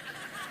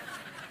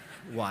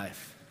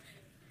wife.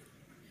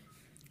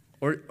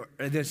 Or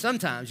then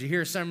sometimes you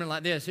hear a sermon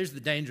like this. Here's the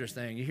dangerous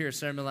thing. You hear a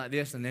sermon like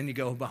this, and then you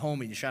go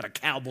home and you try to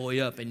cowboy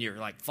up in your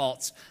like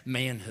false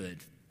manhood.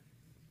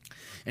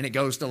 And it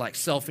goes to like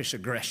selfish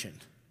aggression.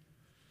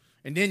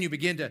 And then we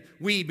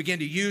begin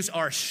to use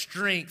our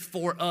strength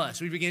for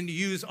us. We begin to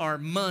use our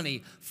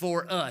money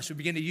for us. We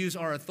begin to use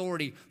our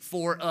authority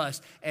for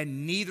us.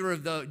 And neither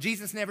of those,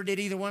 Jesus never did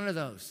either one of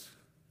those.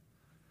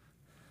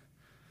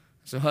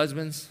 So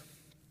husbands,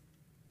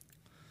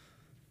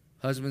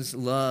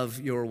 love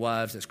your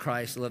wives as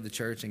Christ loved the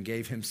church and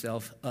gave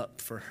himself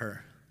up for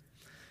her.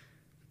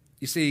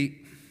 You see,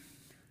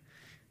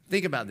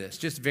 think about this.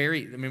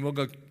 We'll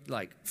go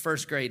like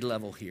first grade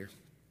level here.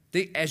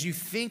 As you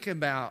think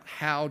about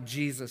how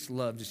Jesus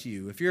loves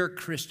you, if you're a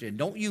Christian,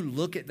 don't you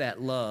look at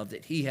that love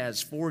that he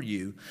has for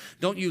you.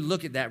 Don't you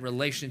look at that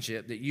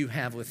relationship that you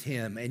have with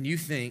him and you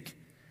think,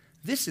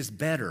 this is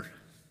better.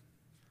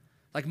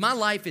 Like my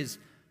life is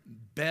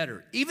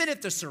better. Even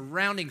if the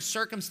surrounding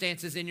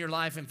circumstances in your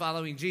life and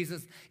following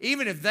Jesus,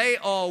 even if they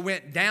all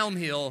went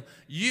downhill,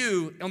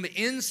 you, on the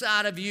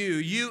inside of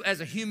you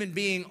as a human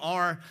being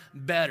are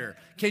better.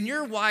 Can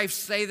your wife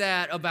say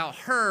that about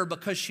her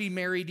because she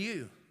married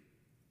you?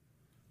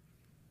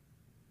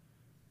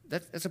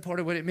 That's a part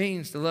of what it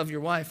means to love your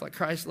wife like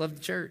Christ loved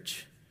the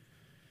church.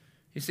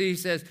 You see, he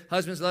says,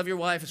 husbands, love your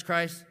wife as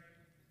Christ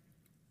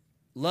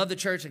loved the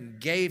church and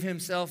gave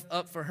himself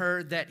up for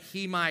her that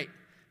he might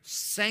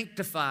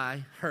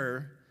sanctify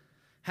her,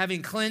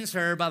 having cleansed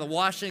her by the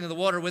washing of the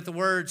water with the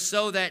word,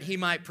 so that he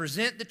might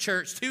present the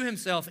church to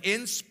himself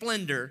in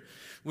splendor,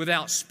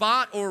 without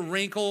spot or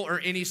wrinkle or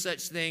any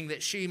such thing,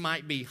 that she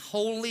might be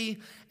holy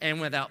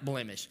and without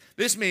blemish.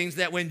 This means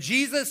that when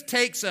Jesus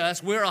takes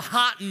us, we're a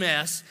hot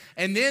mess,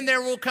 and then there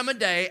will come a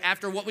day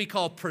after what we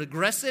call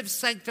progressive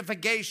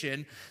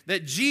sanctification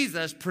that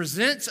Jesus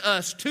presents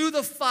us to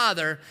the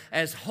Father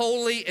as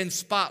holy and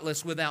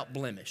spotless without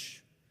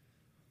blemish.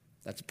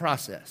 That's a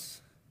process.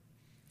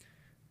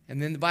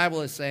 And then the Bible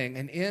is saying,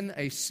 and in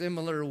a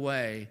similar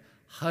way,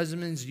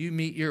 husbands, you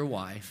meet your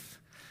wife,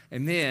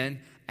 and then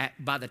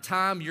by the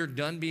time you're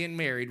done being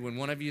married, when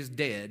one of you is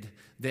dead,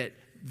 that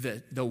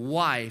the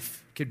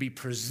wife could be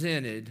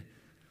presented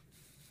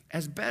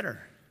as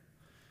better.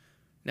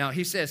 Now,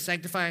 he says,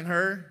 sanctifying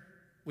her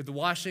with the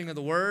washing of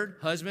the word.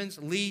 Husbands,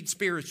 lead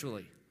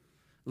spiritually.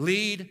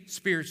 Lead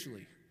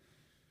spiritually.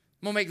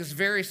 I'm going to make this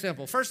very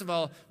simple. First of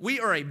all, we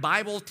are a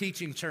Bible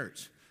teaching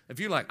church. If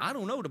you're like, I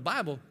don't know the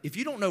Bible, if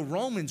you don't know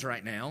Romans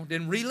right now,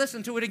 then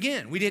re-listen to it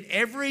again. We did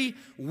every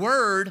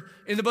word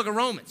in the book of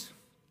Romans.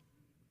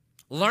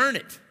 Learn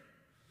it.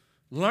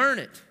 Learn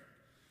it.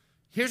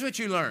 Here's what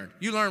you learn.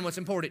 You learn what's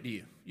important to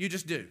you. You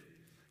just do.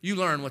 You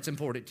learn what's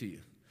important to you.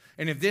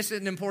 And if this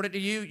isn't important to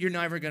you, you're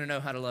never going to know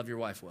how to love your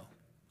wife well.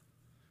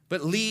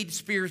 But lead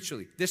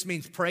spiritually. This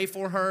means pray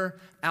for her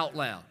out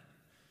loud.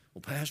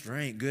 Well, Pastor,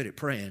 I ain't good at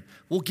praying.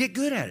 Well, get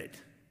good at it.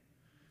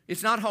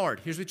 It's not hard.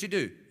 Here's what you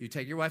do. You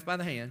take your wife by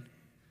the hand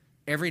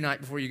every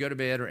night before you go to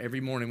bed or every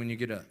morning when you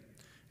get up.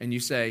 And you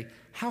say,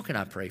 how can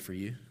I pray for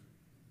you?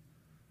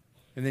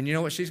 And then you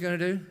know what she's going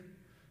to do?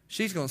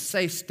 She's going to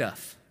say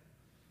stuff.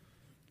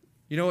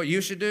 You know what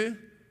you should do?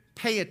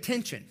 Pay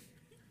attention.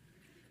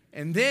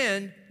 And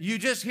then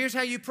here's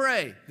how you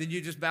pray. Then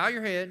you just bow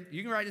your head.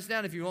 You can write this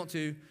down if you want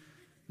to.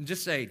 And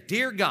just say,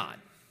 Dear God.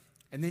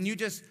 And then you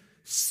just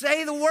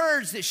say the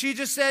words that she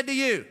just said to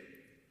you.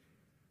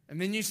 And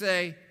then you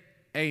say,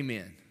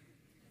 Amen.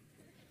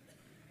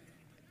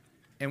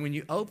 And when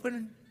you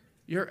open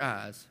your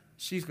eyes,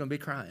 she's going to be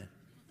crying.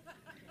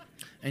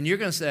 And you're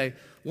going to say,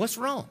 what's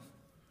wrong?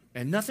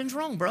 And nothing's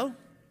wrong, bro.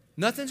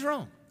 Nothing's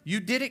wrong. You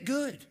did it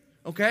good,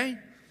 okay?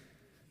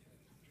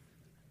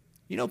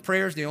 You know,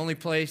 prayer is the only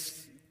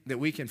place that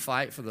we can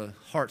fight for the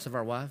hearts of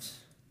our wives.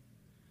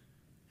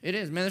 It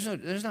is. Man,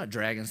 there's not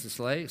dragons to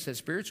slay except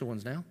spiritual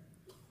ones now.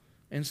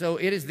 And so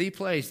it is the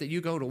place that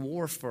you go to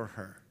war for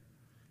her.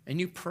 And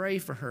you pray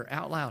for her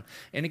out loud.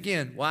 And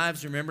again,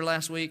 wives, remember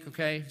last week,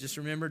 okay? Just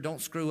remember,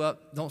 don't screw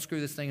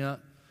this thing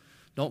up.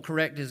 Don't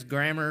correct his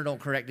grammar. Don't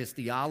correct his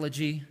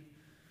theology.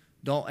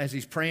 Don't, as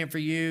he's praying for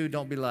you,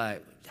 don't be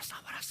like, that's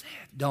not what I said.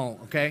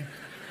 Don't, okay?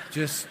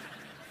 Just,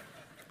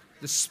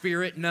 the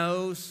Spirit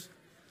knows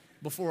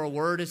before a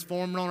word is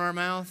formed on our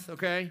mouth,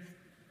 okay?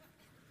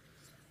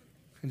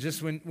 And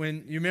just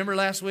when you remember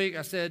last week,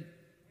 I said,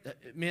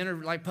 men are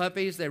like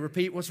puppies. They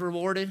repeat what's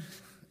rewarded.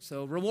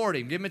 So reward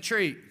him. Give him a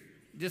treat.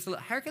 Just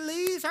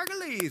Hercules,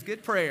 Hercules.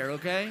 Good prayer,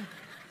 okay?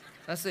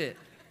 That's it.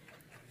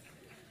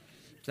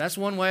 So that's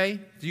one way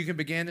you can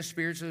begin to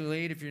spiritually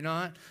lead if you're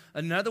not.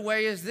 Another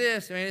way is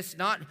this. I mean, it's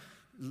not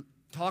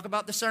talk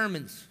about the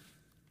sermons.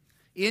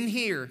 In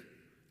here,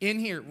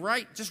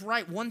 just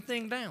write one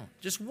thing down.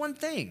 Just one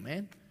thing,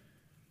 man.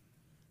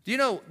 Do you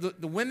know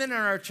the women in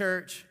our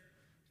church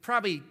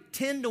probably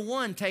 10 to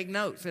 1 take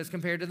notes as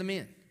compared to the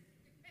men?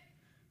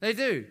 They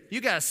do.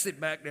 You got to sit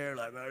back there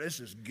like, oh,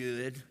 this is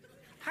good.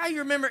 How do you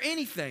remember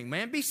anything,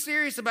 man? Be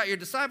serious about your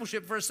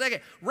discipleship for a second.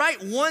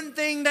 Write one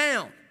thing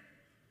down.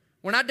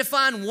 When I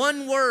define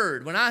one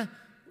word,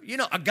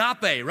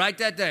 agape, write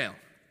that down.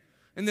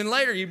 And then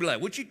later you'd be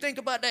like, what you think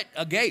about that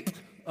agape?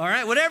 All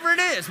right, whatever it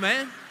is,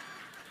 man.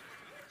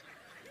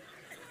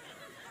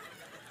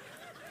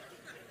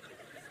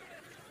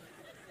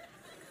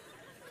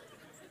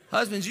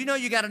 Husbands, you know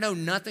you got to know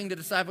nothing to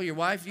disciple your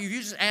wife. You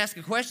just ask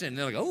a question, and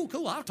they're like, oh,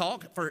 cool, I'll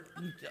talk for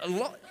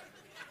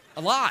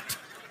a lot.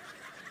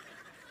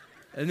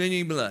 And then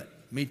you can be like,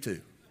 me too.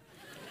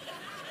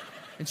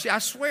 And I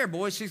swear,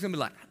 boys, she's going to be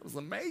like, that was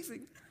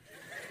amazing.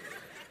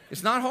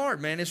 It's not hard,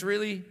 man. It's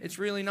really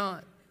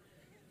not.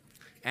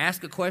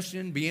 Ask a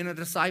question, be in a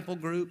disciple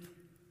group.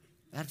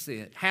 That's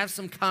it. Have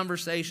some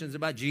conversations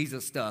about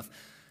Jesus stuff,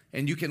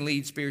 and you can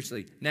lead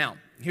spiritually. Now,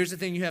 here's the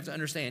thing you have to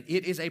understand.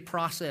 It is a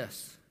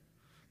process.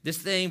 This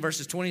thing,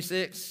 verses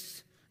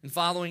 26 and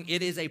following,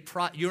 it is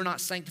you're not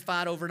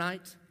sanctified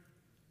overnight.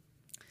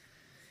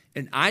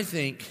 And I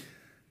think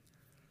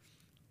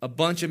a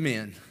bunch of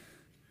men,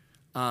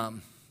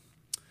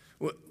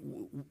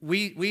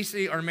 we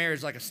see our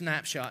marriage like a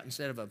snapshot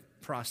instead of a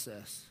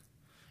process.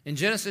 In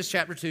Genesis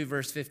chapter 2,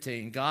 verse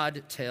 15,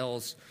 God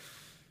tells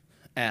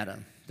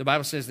Adam, the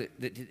Bible says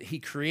that he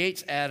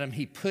creates Adam,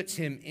 he puts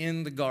him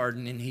in the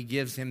garden, and he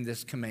gives him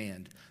this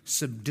command: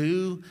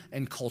 subdue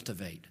and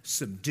cultivate.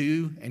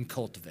 Subdue and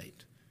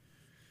cultivate.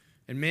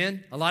 And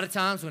men, a lot of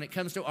times when it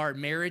comes to our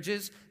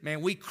marriages,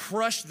 man, we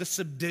crush the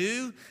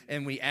subdue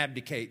and we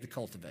abdicate the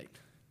cultivate.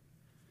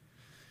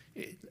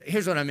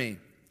 Here's what I mean.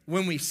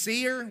 When we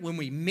see her, when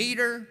we meet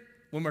her,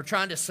 when we're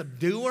trying to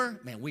subdue her,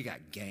 man, we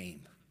got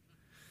game.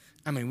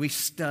 I mean, we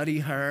study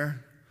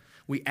her.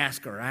 We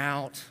ask her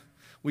out.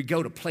 We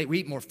go to play. We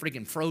eat more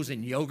freaking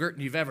frozen yogurt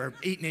than you've ever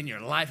eaten in your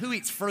life. Who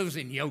eats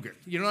frozen yogurt?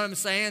 You know what I'm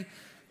saying?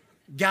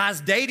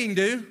 Guys dating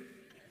do.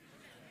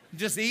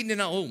 Just eating and,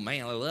 oh,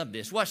 man, I love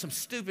this. Watch some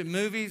stupid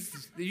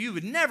movies that you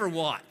would never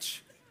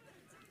watch.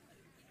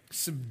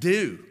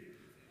 Subdue.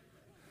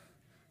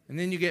 And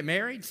then you get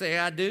married, say,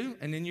 I do,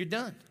 and then you're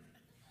done.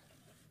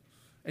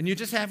 And you're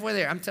just halfway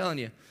there. I'm telling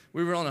you,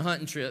 we were on a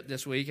hunting trip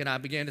this week, and I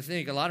began to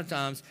think a lot of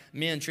times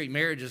men treat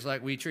marriages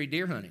like we treat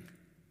deer hunting.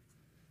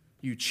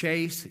 You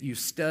chase, you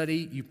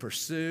study, you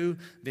pursue,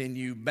 then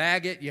you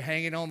bag it, you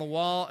hang it on the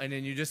wall, and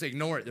then you just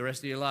ignore it the rest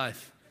of your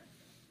life.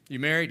 You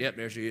married? Yep,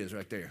 there she is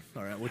right there.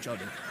 All right, what y'all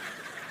do?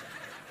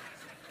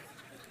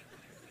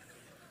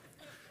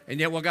 And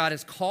yet what God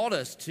has called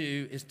us to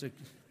is to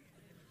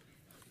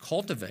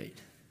cultivate.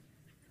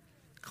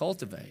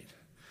 Cultivate.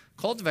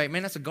 Cultivate,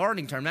 man, that's a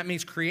gardening term. That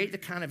means create the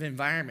kind of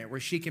environment where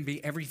she can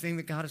be everything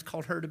that God has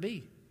called her to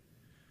be.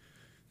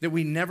 That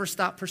we never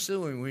stop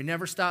pursuing, we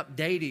never stop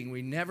dating,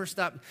 we never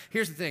stop.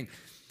 Here's the thing.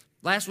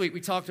 Last week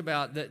we talked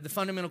about the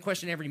fundamental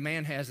question every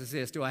man has is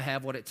this: do I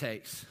have what it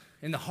takes?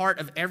 In the heart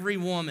of every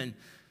woman,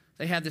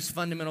 they have this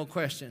fundamental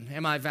question: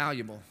 am I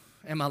valuable?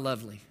 Am I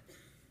lovely?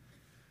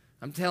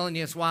 I'm telling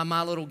you, it's why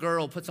my little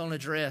girl puts on a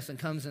dress and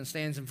comes and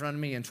stands in front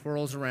of me and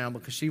twirls around,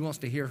 because she wants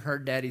to hear her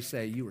daddy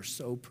say, "You are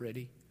so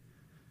pretty."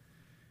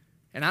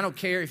 And I don't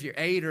care if you're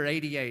 8 or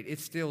 88,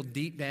 it's still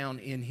deep down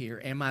in here.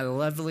 Am I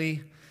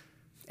lovely?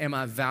 Am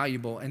I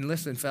valuable? And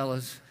listen,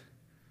 fellas,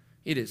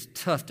 it is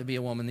tough to be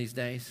a woman these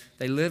days.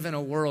 They live in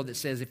a world that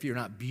says if you're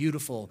not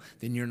beautiful,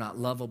 then you're not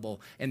lovable.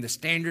 And the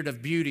standard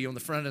of beauty on the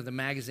front of the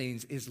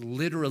magazines is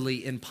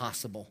literally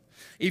impossible.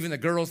 Even the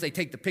girls they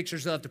take the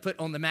pictures of to put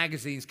on the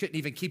magazines couldn't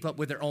even keep up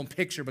with their own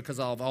picture because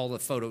of all the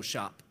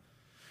Photoshop.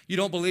 You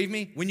don't believe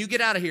me? When you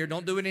get out of here,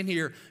 don't do it in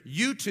here.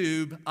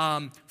 YouTube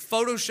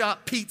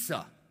Photoshop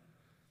pizza.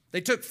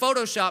 They took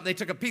Photoshop, they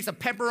took a piece of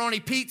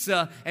pepperoni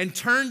pizza and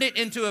turned it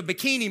into a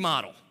bikini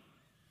model.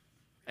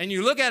 And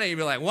you look at it and you'll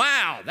be like,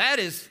 wow, that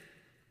is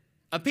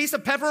a piece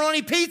of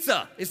pepperoni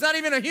pizza. It's not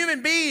even a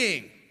human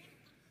being.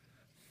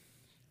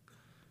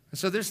 And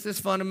so there's this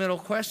fundamental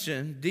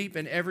question deep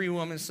in every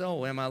woman's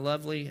soul: am I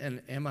lovely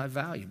and am I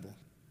valuable?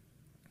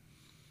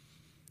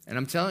 And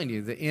I'm telling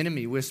you, the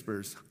enemy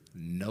whispers,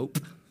 nope.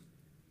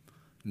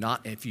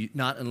 Not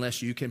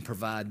unless you can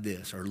provide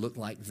this or look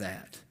like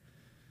that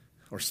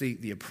or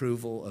seek the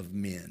approval of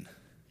men.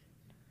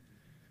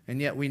 And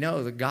yet we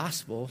know the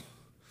gospel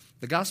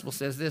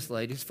says this,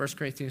 ladies, 1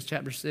 Corinthians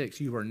chapter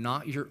 6, you are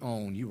not your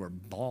own, you are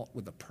bought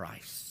with a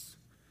price.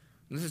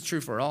 And this is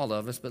true for all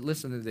of us, but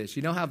listen to this.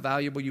 You know how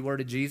valuable you were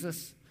to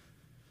Jesus?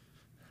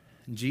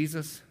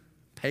 Jesus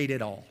paid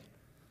it all.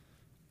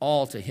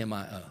 All to him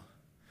I owe.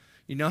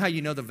 You know how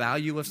you know the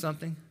value of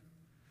something?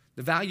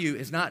 The value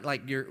is not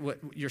like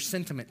your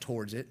sentiment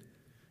towards it.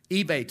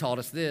 eBay taught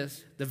us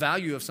this: the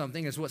value of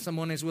something is what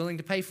someone is willing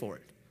to pay for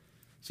it.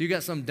 So you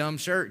got some dumb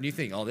shirt and you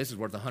think, oh, this is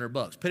worth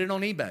 $100. Put it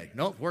on eBay.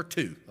 No, it's worth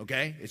 $2,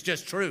 okay? It's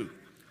just true.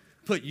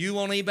 Put you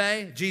on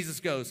eBay, Jesus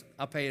goes,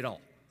 I'll pay it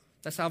all.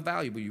 That's how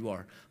valuable you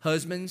are.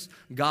 Husbands,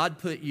 God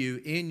put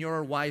you in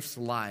your wife's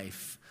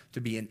life to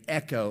be an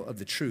echo of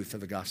the truth of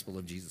the gospel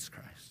of Jesus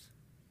Christ.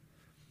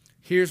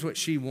 Here's what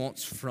she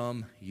wants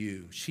from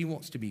you. She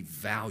wants to be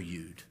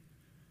valued.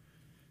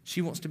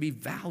 She wants to be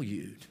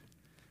valued.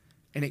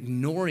 And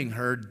ignoring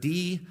her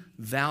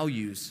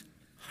devalues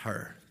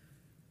her.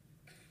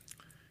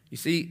 You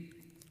see,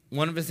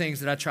 one of the things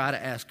that I try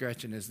to ask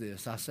Gretchen is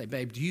this. I say,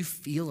 babe, do you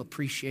feel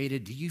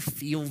appreciated? Do you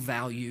feel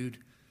valued?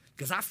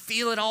 Because I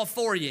feel it all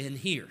for you in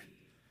here.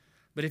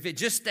 But if it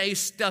just stays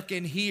stuck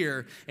in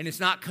here and it's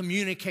not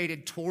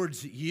communicated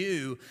towards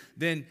you,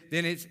 then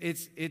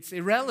it's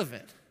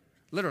irrelevant.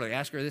 Literally, I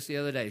asked her this the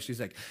other day. She's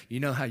like,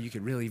 you know how you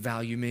could really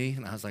value me?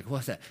 And I was like,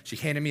 what's that? She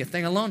handed me a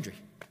thing of laundry.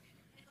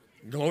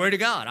 Glory to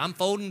God. I'm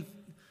folding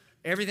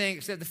everything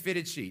except the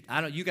fitted sheet.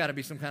 You got to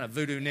be some kind of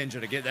voodoo ninja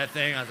to get that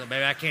thing. I said,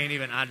 baby, I can't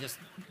even. I just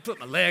put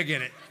my leg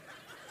in it.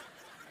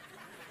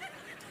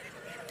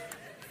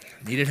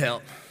 Needed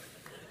help.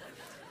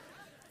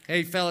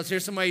 Hey, fellas,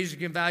 here's some ways you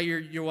can value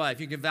your wife.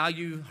 You can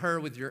value her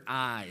with your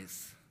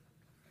eyes,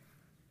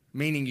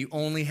 meaning you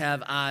only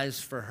have eyes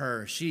for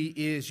her. She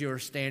is your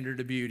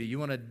standard of beauty. You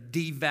want to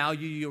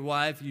devalue your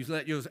wife, you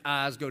let your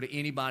eyes go to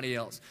anybody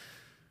else.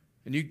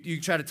 And you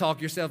try to talk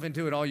yourself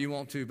into it all you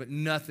want to, but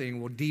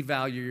nothing will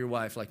devalue your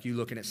wife like you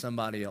looking at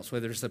somebody else,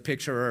 whether it's a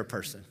picture or a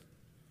person.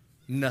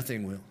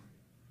 Nothing will.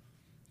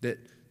 That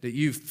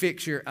you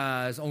fix your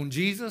eyes on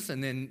Jesus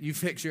and then you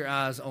fix your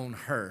eyes on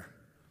her.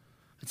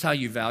 That's how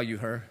you value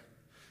her.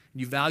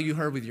 You value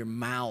her with your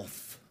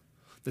mouth,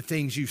 the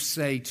things you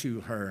say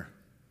to her.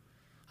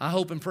 I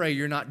hope and pray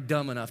you're not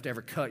dumb enough to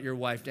ever cut your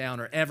wife down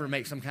or ever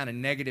make some kind of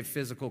negative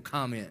physical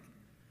comment,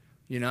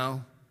 you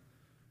know?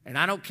 And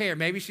I don't care.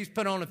 Maybe she's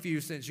put on a few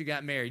since you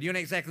got married. You ain't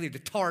exactly the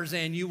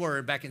Tarzan you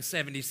were back in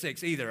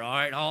 76 either, all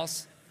right,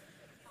 Hoss?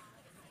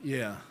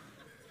 Yeah.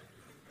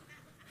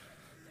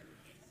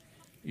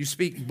 You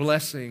speak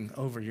blessing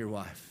over your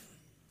wife.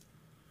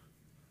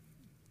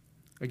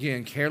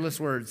 Again, careless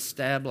words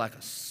stab like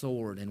a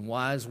sword, and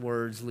wise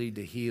words lead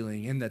to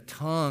healing. And the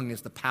tongue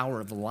is the power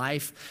of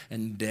life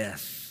and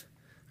death.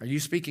 Are you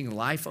speaking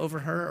life over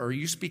her, or are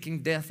you speaking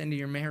death into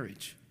your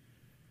marriage?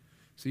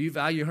 So you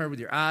value her with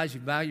your eyes, you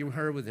value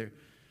her with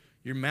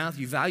your mouth,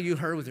 you value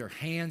her with your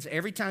hands.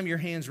 Every time your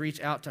hands reach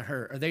out to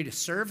her, are they to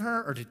serve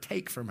her or to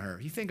take from her?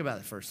 You think about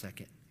it for a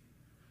second.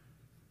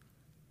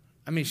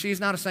 I mean, she's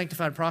not a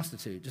sanctified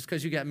prostitute. Just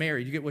because you got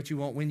married, you get what you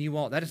want when you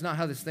want. That is not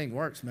how this thing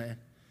works, man.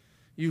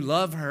 You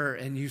love her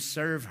and you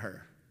serve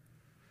her.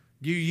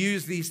 You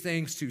use these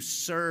things to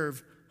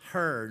serve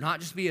her, not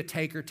just be a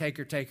taker,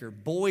 taker, taker.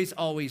 Boys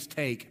always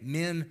take,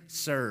 men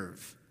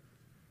serve.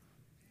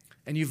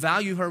 And you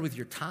value her with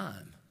your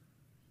time.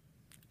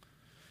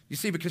 You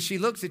see, because she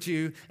looks at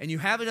you and you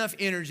have enough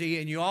energy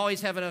and you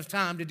always have enough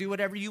time to do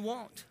whatever you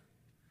want.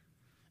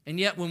 And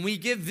yet when we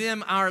give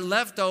them our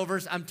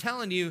leftovers, I'm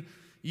telling you,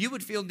 you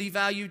would feel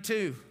devalued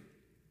too.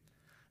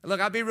 Look,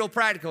 I'll be real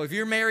practical. If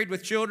you're married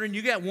with children,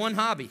 you got one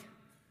hobby.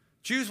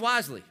 Choose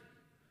wisely.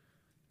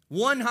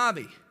 One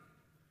hobby.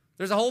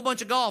 There's a whole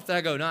bunch of golf that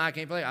I go, no, I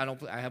can't play.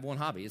 I have one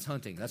hobby. It's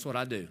hunting. That's what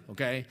I do,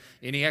 okay?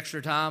 Any extra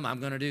time,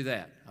 I'm going to do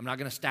that. I'm not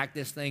going to stack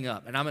this thing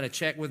up. And I'm going to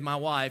check with my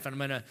wife, and I'm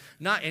going to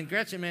not, and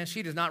Gretchen, man,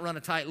 she does not run a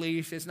tight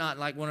leash. It's not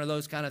like one of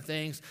those kind of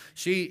things.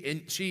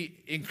 She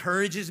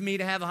encourages me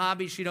to have a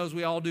hobby. She knows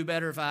we all do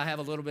better if I have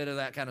a little bit of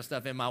that kind of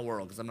stuff in my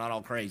world because I'm not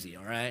all crazy,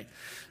 all right?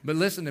 But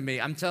listen to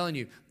me. I'm telling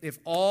you, if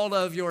all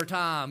of your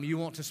time you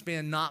want to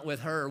spend not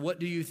with her, what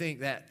do you think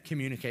that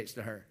communicates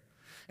to her?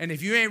 And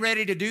if you ain't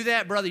ready to do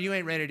that, brother, you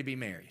ain't ready to be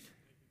married.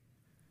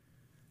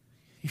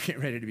 You ain't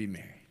ready to be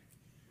married.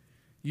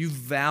 You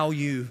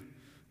value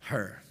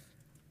her.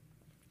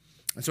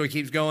 And so he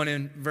keeps going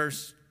in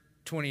verse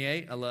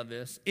 28. I love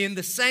this. In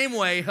the same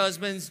way,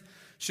 husbands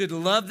should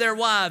love their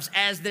wives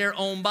as their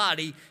own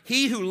body.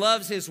 He who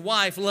loves his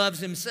wife loves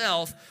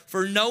himself,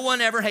 for no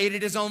one ever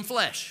hated his own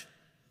flesh.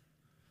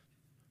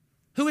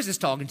 Who is this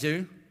talking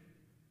to?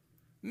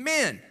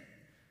 Men.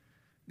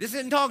 This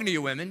isn't talking to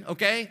you women,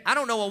 okay? I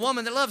don't know a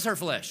woman that loves her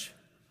flesh.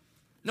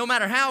 No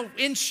matter how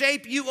in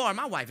shape you are.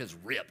 My wife is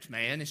ripped,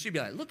 man. And she'd be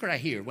like, look right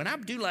here. When I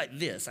do like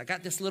this, I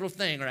got this little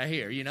thing right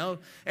here, you know.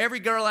 Every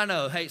girl I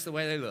know hates the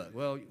way they look.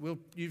 Well,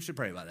 you should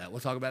pray about that.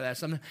 We'll talk about that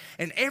sometime.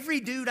 And every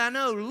dude I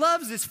know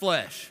loves his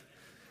flesh.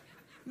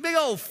 Big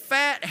old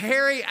fat,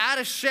 hairy, out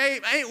of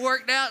shape, ain't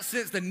worked out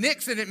since the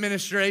Nixon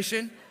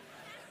administration.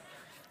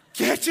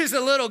 Catches a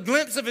little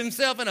glimpse of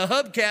himself in a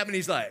hubcap, and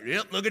he's like,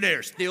 yep, look at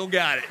there, still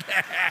got it.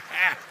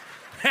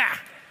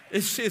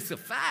 It's just a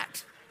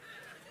fact.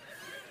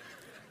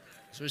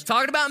 So he's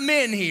talking about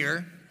men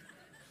here.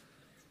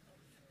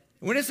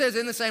 When it says,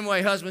 in the same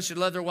way, husbands should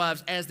love their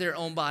wives as their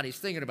own bodies,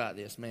 thinking about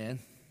this, man.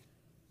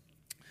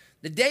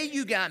 The day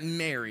you got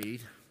married,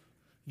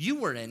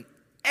 you were an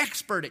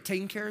expert at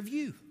taking care of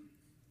you.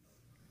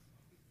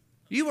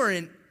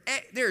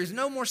 There is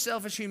no more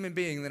selfish human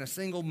being than a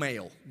single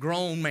male,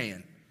 grown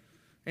man.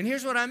 And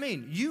here's what I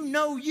mean. You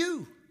know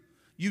you.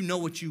 You know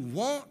what you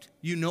want.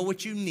 You know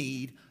what you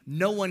need.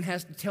 No one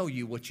has to tell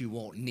you what you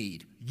want and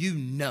need. You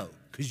know,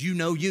 because you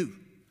know you.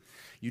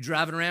 You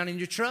driving around in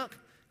your truck,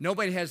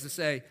 nobody has to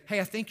say, hey,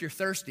 I think you're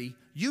thirsty.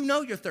 You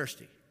know you're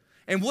thirsty.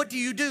 And what do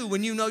you do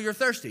when you know you're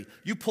thirsty?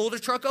 You pull the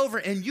truck over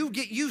and you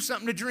get you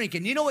something to drink.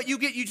 And you know what you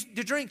get you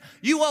to drink?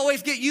 You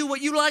always get you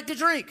what you like to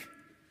drink.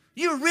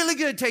 You're really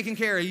good at taking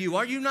care of you,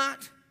 are you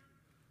not?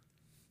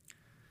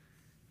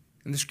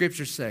 And the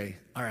scriptures say,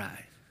 all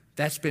right,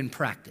 that's been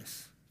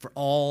practice for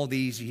all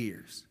these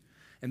years.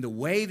 And the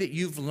way that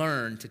you've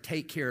learned to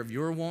take care of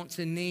your wants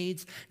and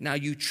needs, now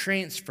you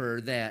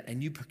transfer that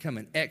and you become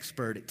an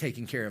expert at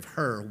taking care of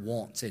her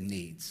wants and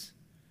needs.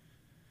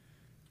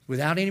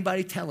 Without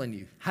anybody telling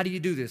you. How do you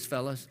do this,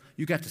 fellas?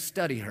 You got to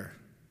study her.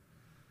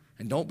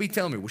 And don't be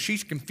telling me, well,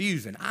 she's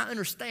confusing. I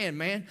understand,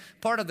 man.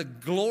 Part of the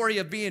glory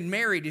of being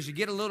married is you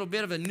get a little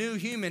bit of a new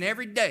human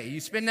every day. You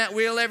spin that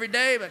wheel every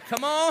day, but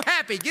come on,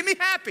 happy. Give me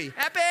happy.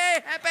 Happy,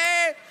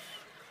 happy.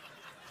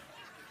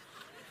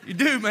 You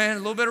do, man, a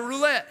little bit of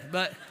roulette,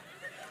 but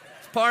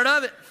it's part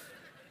of it.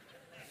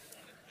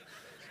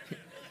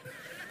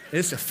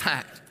 It's a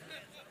fact.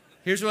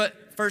 Here's what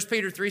 1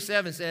 Peter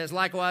 3:7 says,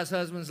 likewise,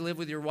 husbands, live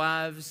with your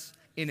wives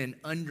in an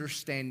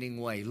understanding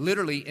way.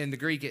 Literally, in the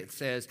Greek, it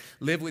says,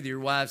 live with your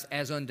wives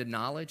as unto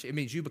knowledge. It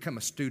means you become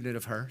a student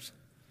of hers.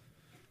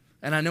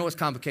 And I know it's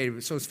complicated,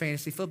 but so is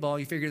fantasy football.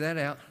 You figure that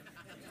out.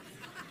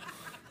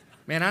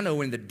 Man, I know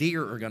when the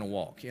deer are going to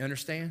walk. You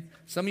understand?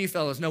 Some of you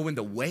fellas know when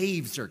the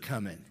waves are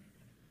coming.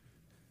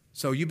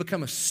 So you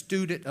become a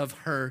student of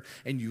her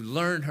and you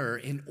learn her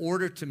in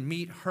order to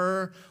meet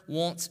her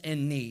wants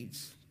and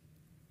needs.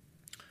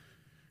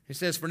 It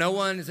says, for no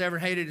one has ever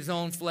hated his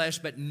own flesh,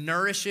 but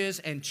nourishes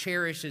and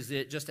cherishes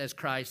it just as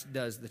Christ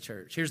does the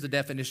church. Here's the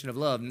definition of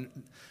love,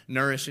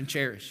 nourish and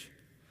cherish.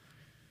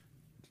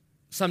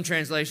 Some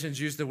translations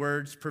use the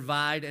words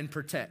provide and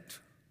protect.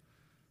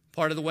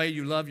 Part of the way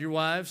you love your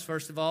wives,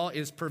 first of all,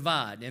 is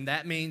provide. And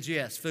that means,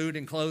 yes, food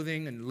and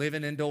clothing and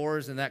living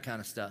indoors and that kind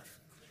of stuff.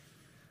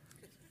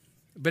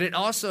 But it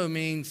also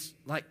means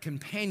like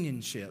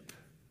companionship,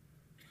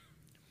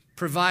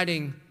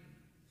 providing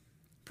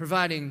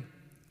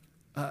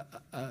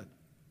a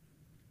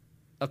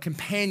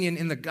companion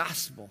in the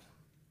gospel.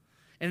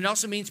 And it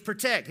also means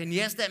protect. And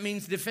yes, that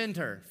means defend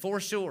her, for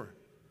sure.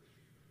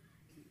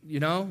 You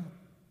know?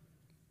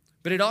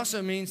 But it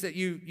also means that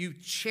you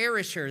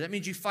cherish her. That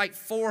means you fight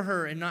for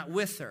her and not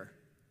with her.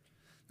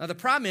 Now, the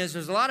problem is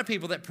there's a lot of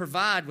people that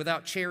provide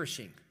without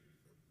cherishing.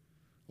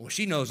 Well,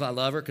 she knows I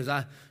love her because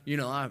I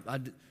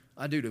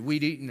I do the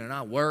weed eating and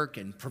I work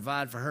and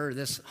provide for her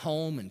this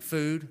home and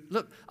food.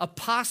 Look, a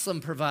possum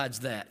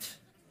provides that.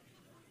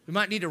 We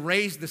might need to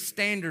raise the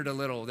standard a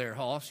little there,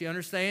 Hoss. You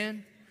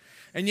understand?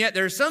 And yet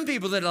there are some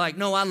people that are like,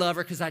 no, I love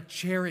her because I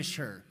cherish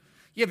her.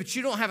 Yeah, but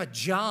you don't have a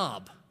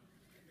job.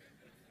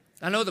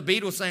 I know the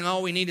Beatles saying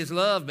all we need is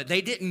love, but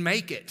they didn't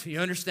make it. You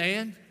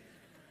understand?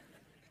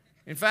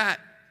 In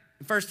fact,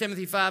 1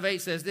 Timothy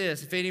 5:8 says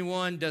this, if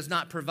anyone does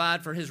not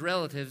provide for his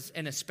relatives,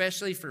 and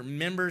especially for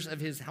members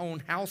of his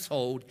own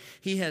household,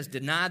 he has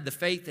denied the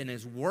faith and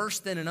is worse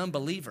than an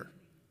unbeliever.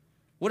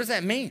 What does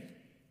that mean?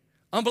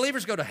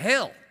 Unbelievers go to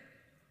hell.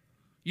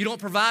 You don't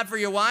provide for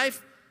your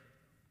wife?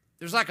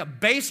 There's like a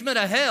basement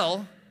of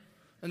hell.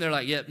 And they're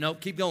like, yep,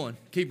 nope, keep going.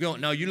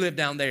 No, you live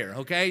down there,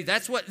 okay?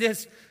 That's what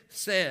this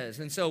says.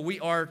 And so we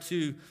are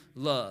to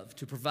love,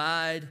 to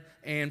provide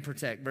and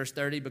protect. Verse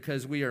 30,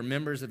 because we are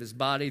members of his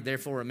body,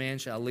 therefore a man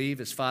shall leave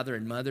his father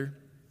and mother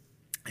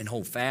and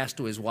hold fast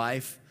to his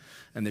wife,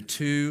 and the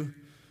two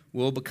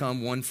will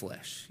become one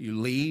flesh. You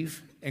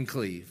leave and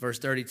cleave. Verse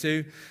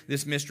 32,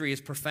 this mystery is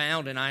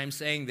profound, and I am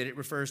saying that it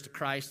refers to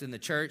Christ and the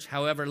church.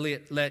 However,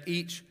 let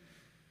each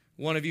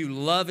one of you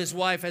love his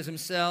wife as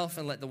himself,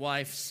 and let the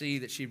wife see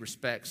that she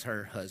respects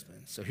her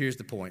husband. So here's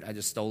the point. I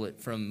just stole it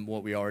from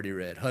what we already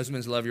read.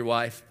 Husbands, love your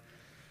wife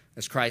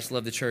as Christ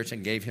loved the church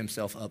and gave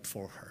himself up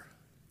for her.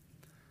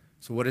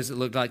 So what does it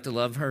look like to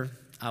love her?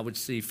 I would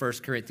see 1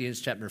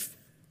 Corinthians chapter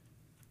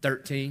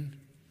 13,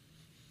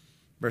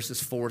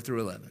 verses 4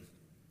 through 11.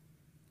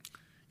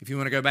 If you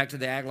want to go back to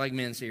the Act Like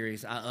Men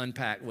series, I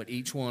unpack what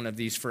each one of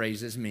these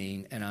phrases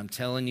mean, and I'm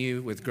telling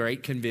you with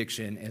great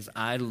conviction as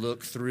I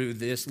look through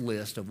this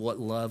list of what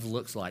love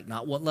looks like,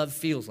 not what love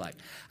feels like.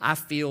 I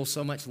feel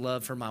so much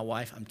love for my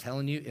wife. I'm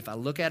telling you, if I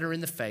look at her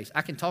in the face,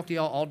 I can talk to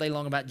y'all all day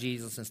long about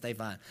Jesus and stay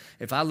fine.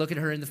 If I look at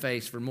her in the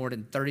face for more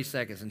than 30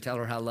 seconds and tell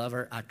her I love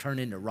her, I turn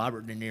into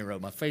Robert De Niro.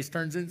 My face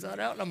turns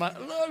inside out, and I'm like,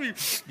 I love you.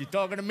 You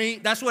talking to me?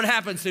 That's what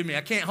happens to me.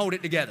 I can't hold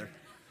it together.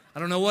 I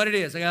don't know what it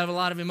is. I have a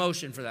lot of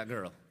emotion for that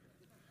girl.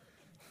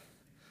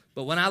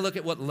 But when I look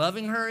at what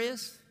loving her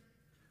is,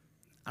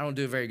 I don't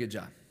do a very good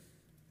job.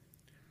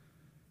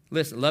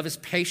 Listen, love is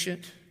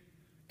patient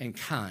and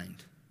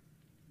kind.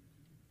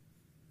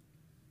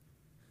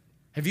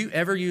 Have you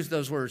ever used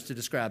those words to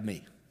describe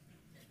me?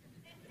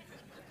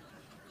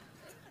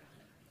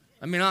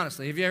 I mean,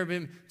 honestly, have you ever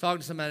been talking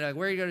to somebody like,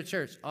 where do you go to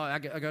church? Oh, I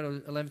go to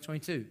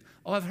 1122.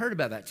 Oh, I've heard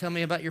about that. Tell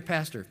me about your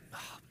pastor.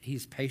 Oh,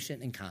 he's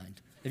patient and kind.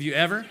 Have you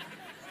ever?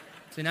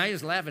 See, now you're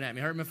just laughing at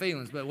me, hurting my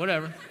feelings, but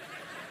whatever.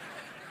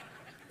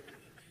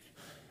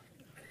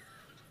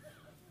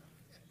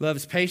 Love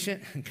is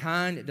patient and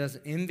kind. It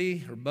doesn't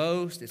envy or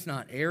boast. It's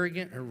not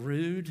arrogant or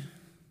rude.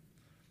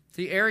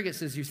 See,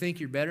 arrogance is you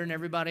think you're better than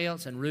everybody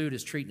else, and rude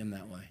is treating them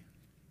that way.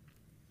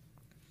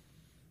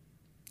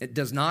 It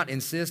does not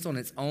insist on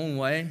its own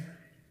way.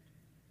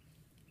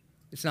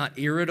 It's not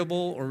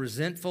irritable or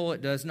resentful.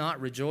 It does not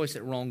rejoice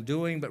at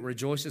wrongdoing, but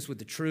rejoices with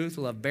the truth.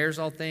 Love bears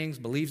all things,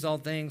 believes all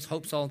things,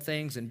 hopes all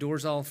things,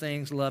 endures all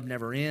things. Love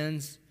never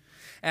ends.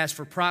 As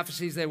for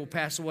prophecies, they will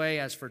pass away.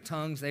 As for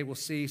tongues, they will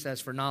cease. As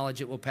for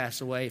knowledge, it will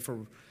pass away. For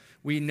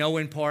we know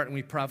in part and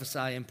we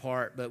prophesy in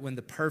part. But when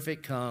the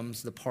perfect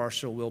comes, the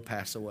partial will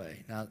pass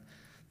away. Now,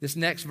 this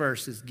next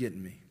verse is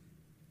getting me.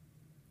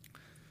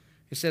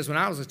 It says, when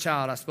I was a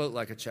child, I spoke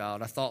like a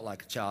child. I thought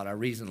like a child. I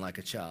reasoned like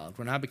a child.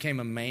 When I became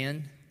a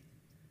man,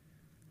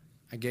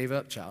 I gave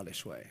up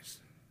childish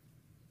ways.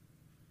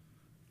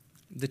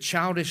 The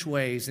childish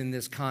ways in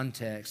this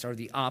context are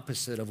the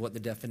opposite of what the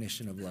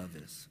definition of love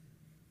is.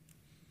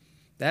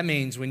 That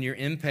means when you're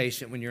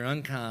impatient, when you're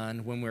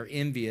unkind, when we're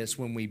envious,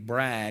 when we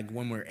brag,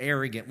 when we're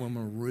arrogant, when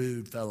we're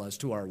rude, fellas,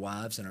 to our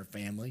wives and our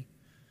family,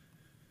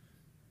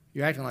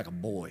 you're acting like a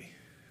boy.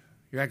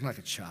 You're acting like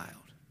a child.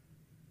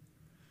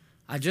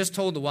 I just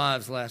told the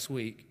wives last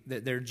week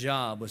that their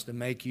job was to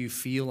make you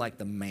feel like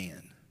the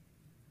man.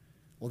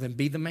 Well, then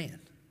be the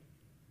man.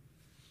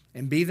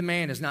 And be the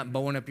man is not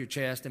bowing up your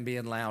chest and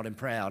being loud and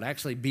proud.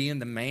 Actually, being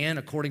the man,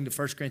 according to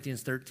 1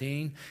 Corinthians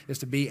 13, is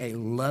to be a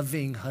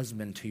loving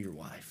husband to your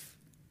wife.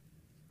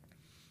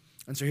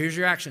 And so here's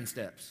your action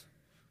steps.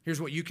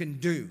 Here's what you can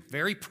do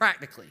very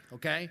practically,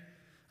 okay?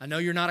 I know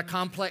you're not a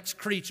complex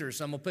creature,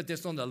 so I'm going to put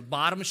this on the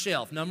bottom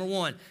shelf. Number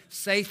one,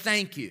 say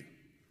thank you.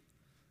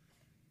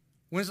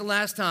 When's the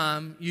last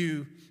time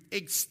you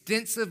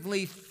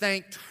extensively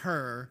thanked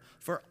her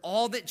for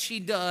all that she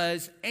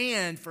does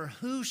and for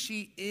who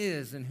she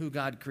is and who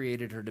God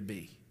created her to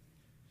be?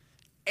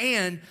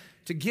 And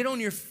to get on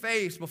your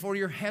face before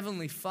your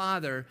heavenly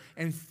Father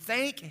and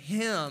thank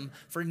him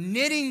for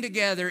knitting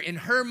together in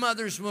her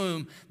mother's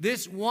womb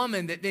this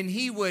woman that then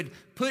he would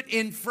put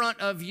in front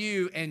of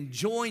you and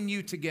join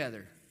you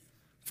together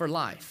for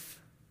life.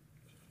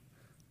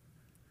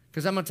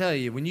 Because I'm going to tell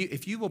you,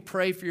 if you will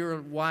pray for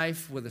your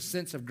wife with a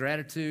sense of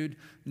gratitude,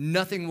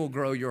 nothing will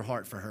grow your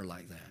heart for her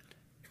like that.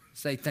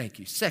 Say thank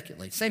you.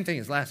 Secondly, same thing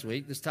as last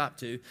week, this top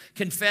two,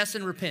 confess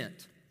and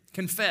repent.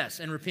 Confess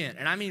and repent.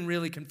 And I mean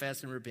really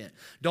confess and repent.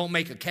 Don't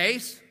make a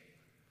case,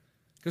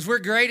 because we're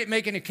great at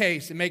making a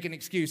case and making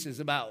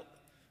excuses about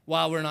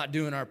while we're not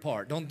doing our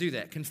part. Don't do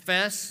that.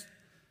 Confess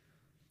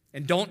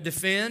and don't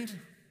defend.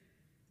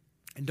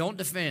 And don't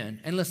defend.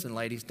 And listen,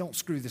 ladies, don't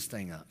screw this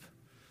thing up.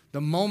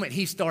 The moment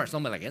he starts,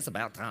 I'm like, it's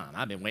about time.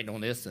 I've been waiting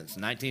on this since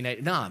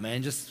 1980. Nah,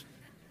 man, just...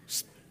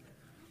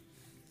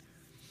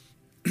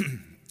 A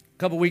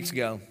couple weeks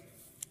ago,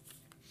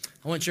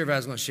 I wasn't sure if I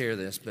was going to share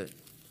this, but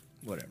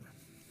whatever.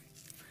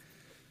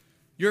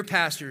 Your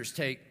pastors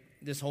take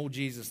this whole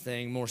Jesus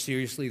thing more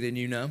seriously than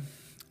you know.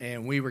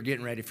 And we were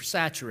getting ready for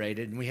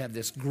Saturated, and we have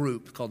this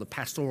group called the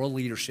Pastoral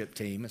Leadership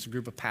Team. It's a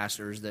group of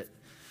pastors that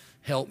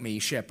help me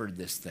shepherd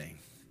this thing.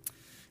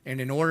 And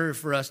in order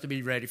for us to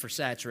be ready for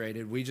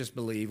Saturated, we just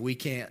believe we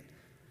can't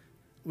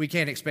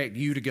expect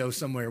you to go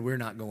somewhere we're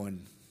not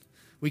going.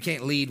 We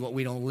can't lead what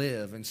we don't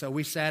live. And so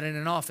we sat in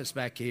an office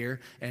back here,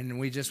 and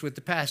we just, with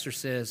the pastor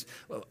says,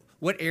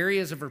 what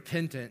areas of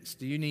repentance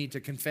do you need to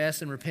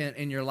confess and repent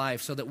in your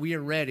life so that we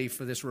are ready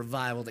for this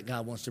revival that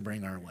God wants to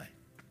bring our way?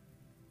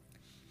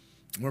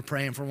 We're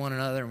praying for one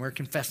another, and we're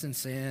confessing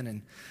sin,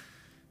 and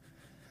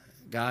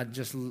I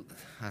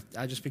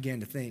just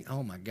began to think,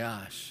 oh my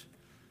gosh,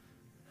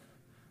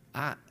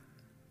 I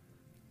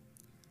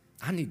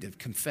need to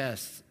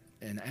confess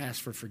and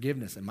ask for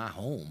forgiveness in my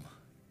home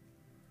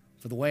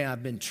for the way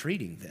I've been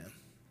treating them.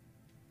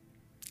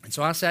 And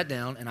so I sat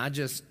down, and I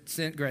just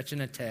sent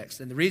Gretchen a text,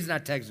 and the reason I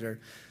texted her,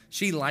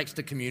 she likes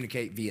to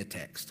communicate via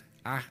text.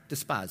 I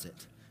despise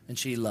it, and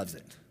she loves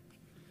it.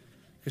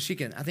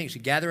 Because I think she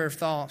can gather her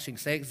thoughts. She can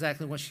say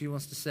exactly what she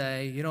wants to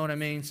say. You know what I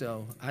mean?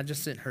 So I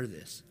just sent her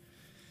this.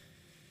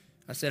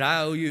 I said,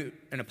 I owe you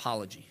an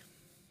apology,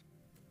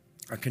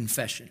 a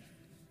confession.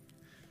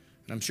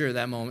 And I'm sure at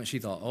that moment she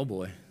thought, oh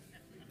boy.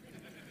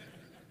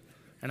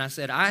 And I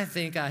said, I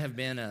think I have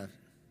been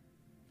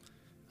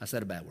I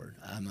said a bad word.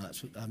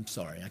 I'm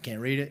sorry. I can't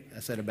read it. I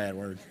said a bad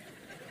word.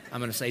 I'm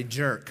going to say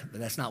jerk, but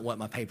that's not what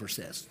my paper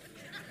says.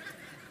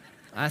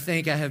 I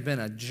think I have been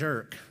a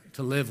jerk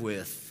to live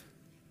with.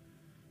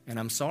 And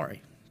I'm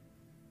sorry.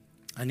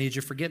 I need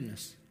your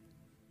forgiveness.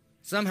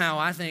 Somehow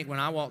I think when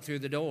I walk through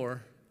the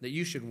door that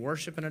you should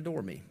worship and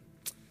adore me.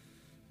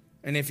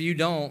 And if you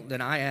don't, then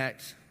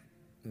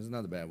there's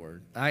another bad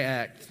word, I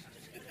act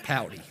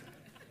pouty.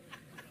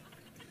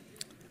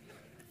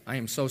 I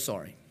am so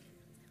sorry.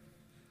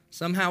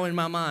 Somehow in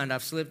my mind,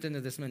 I've slipped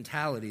into this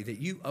mentality that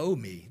you owe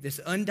me this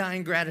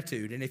undying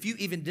gratitude. And if you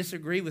even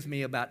disagree with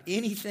me about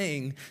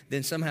anything,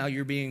 then somehow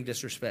you're being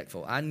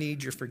disrespectful. I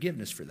need your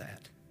forgiveness for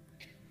that.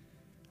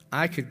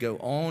 I could go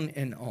on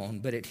and on,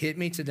 but it hit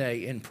me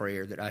today in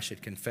prayer that I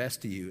should confess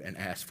to you and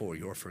ask for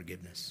your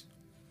forgiveness.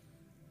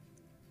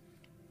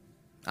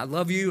 I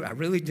love you, I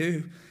really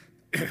do.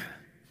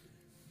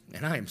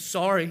 And I am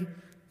sorry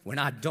when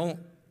I don't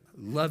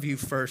love you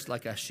first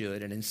like I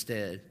should, and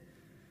instead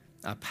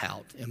I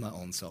pout in my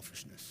own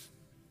selfishness.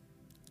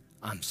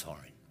 I'm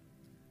sorry.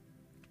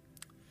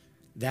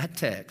 That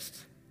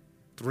text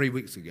 3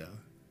 weeks ago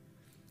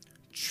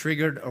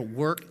triggered a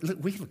work.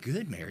 Look, we have a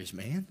good marriage,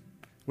 man.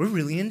 We're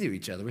really into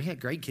each other. We had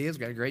great kids,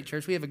 got a great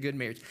church. We have a good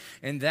marriage.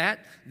 And that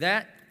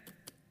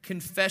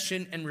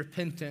confession and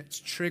repentance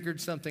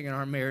triggered something in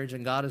our marriage,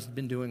 and God has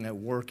been doing a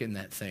work in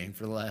that thing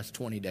for the last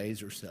 20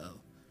 days or so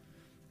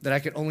that I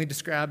could only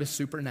describe as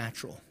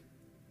supernatural.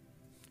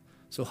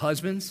 So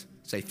husbands,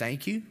 say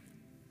thank you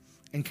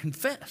and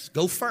confess.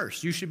 Go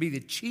first. You should be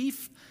the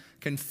chief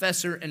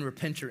confessor and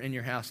repenter in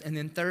your house. And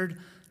then third,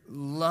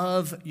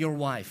 love your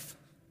wife.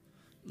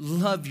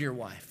 Love your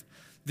wife.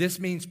 This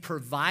means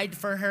provide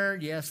for her,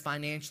 yes,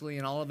 financially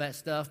and all of that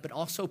stuff, but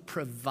also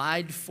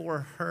provide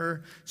for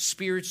her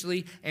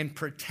spiritually and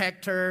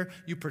protect her.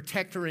 You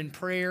protect her in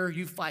prayer.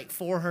 You fight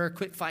for her.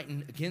 Quit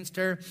fighting against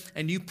her.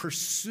 And you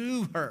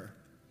pursue her.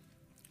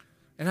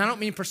 And I don't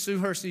mean pursue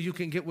her so you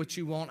can get what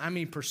you want. I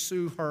mean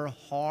pursue her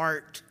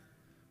heart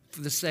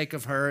for the sake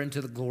of her and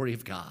to the glory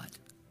of God.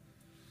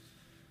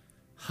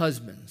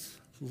 Husbands,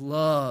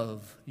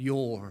 love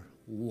your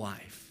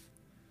wife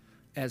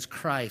as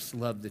Christ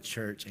loved the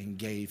church and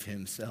gave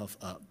himself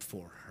up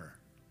for her.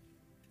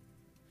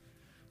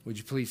 Would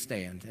you please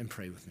stand and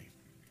pray with me?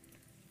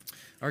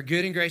 Our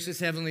good and gracious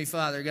Heavenly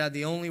Father, God,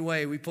 the only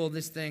way we pull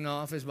this thing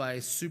off is by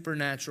a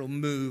supernatural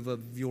move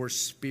of your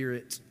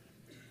Spirit.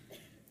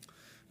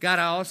 God,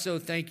 I also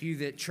thank you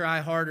that try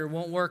harder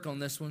won't work on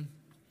this one.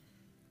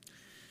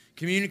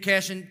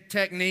 Communication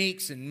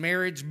techniques and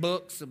marriage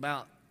books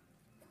about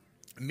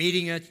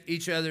meeting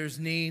each other's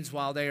needs,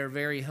 while they are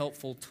very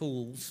helpful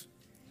tools,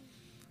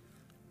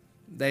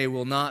 they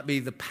will not be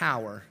the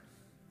power.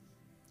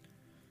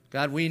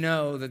 God, we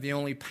know that the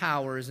only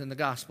power is in the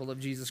gospel of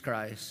Jesus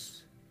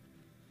Christ.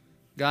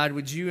 God,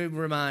 would you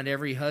remind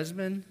every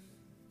husband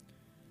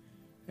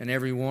and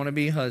every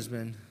wannabe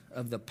husband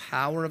of the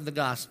power of the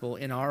gospel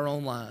in our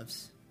own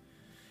lives.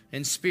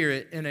 In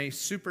spirit, in a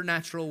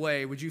supernatural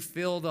way, would you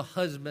fill the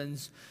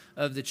husbands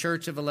of the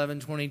Church of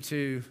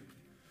 1122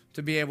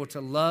 to be able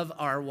to love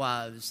our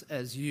wives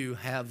as you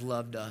have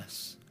loved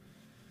us,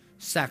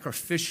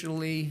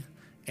 sacrificially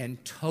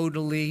and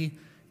totally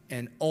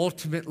and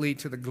ultimately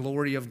to the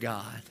glory of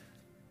God.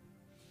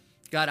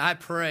 God, I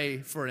pray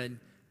for an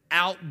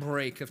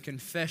outbreak of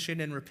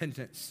confession and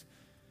repentance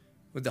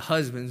with the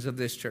husbands of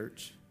this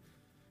church.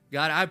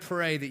 God, I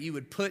pray that you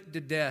would put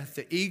to death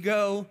the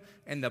ego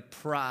and the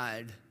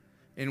pride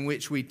in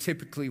which we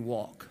typically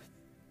walk,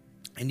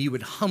 and you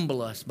would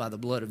humble us by the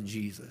blood of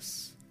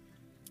Jesus.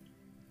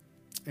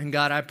 And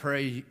God, I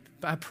pray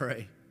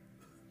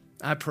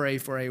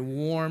for a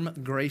warm,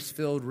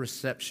 grace-filled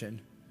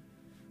reception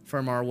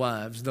from our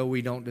wives, though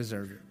we don't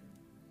deserve it.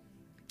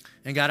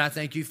 And God, I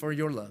thank you for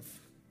your love.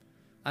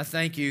 I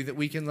thank you that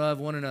we can love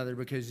one another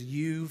because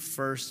you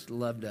first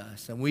loved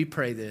us. And we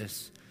pray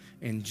this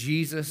in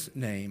Jesus'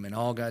 name. And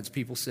all God's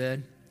people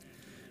said,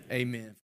 amen.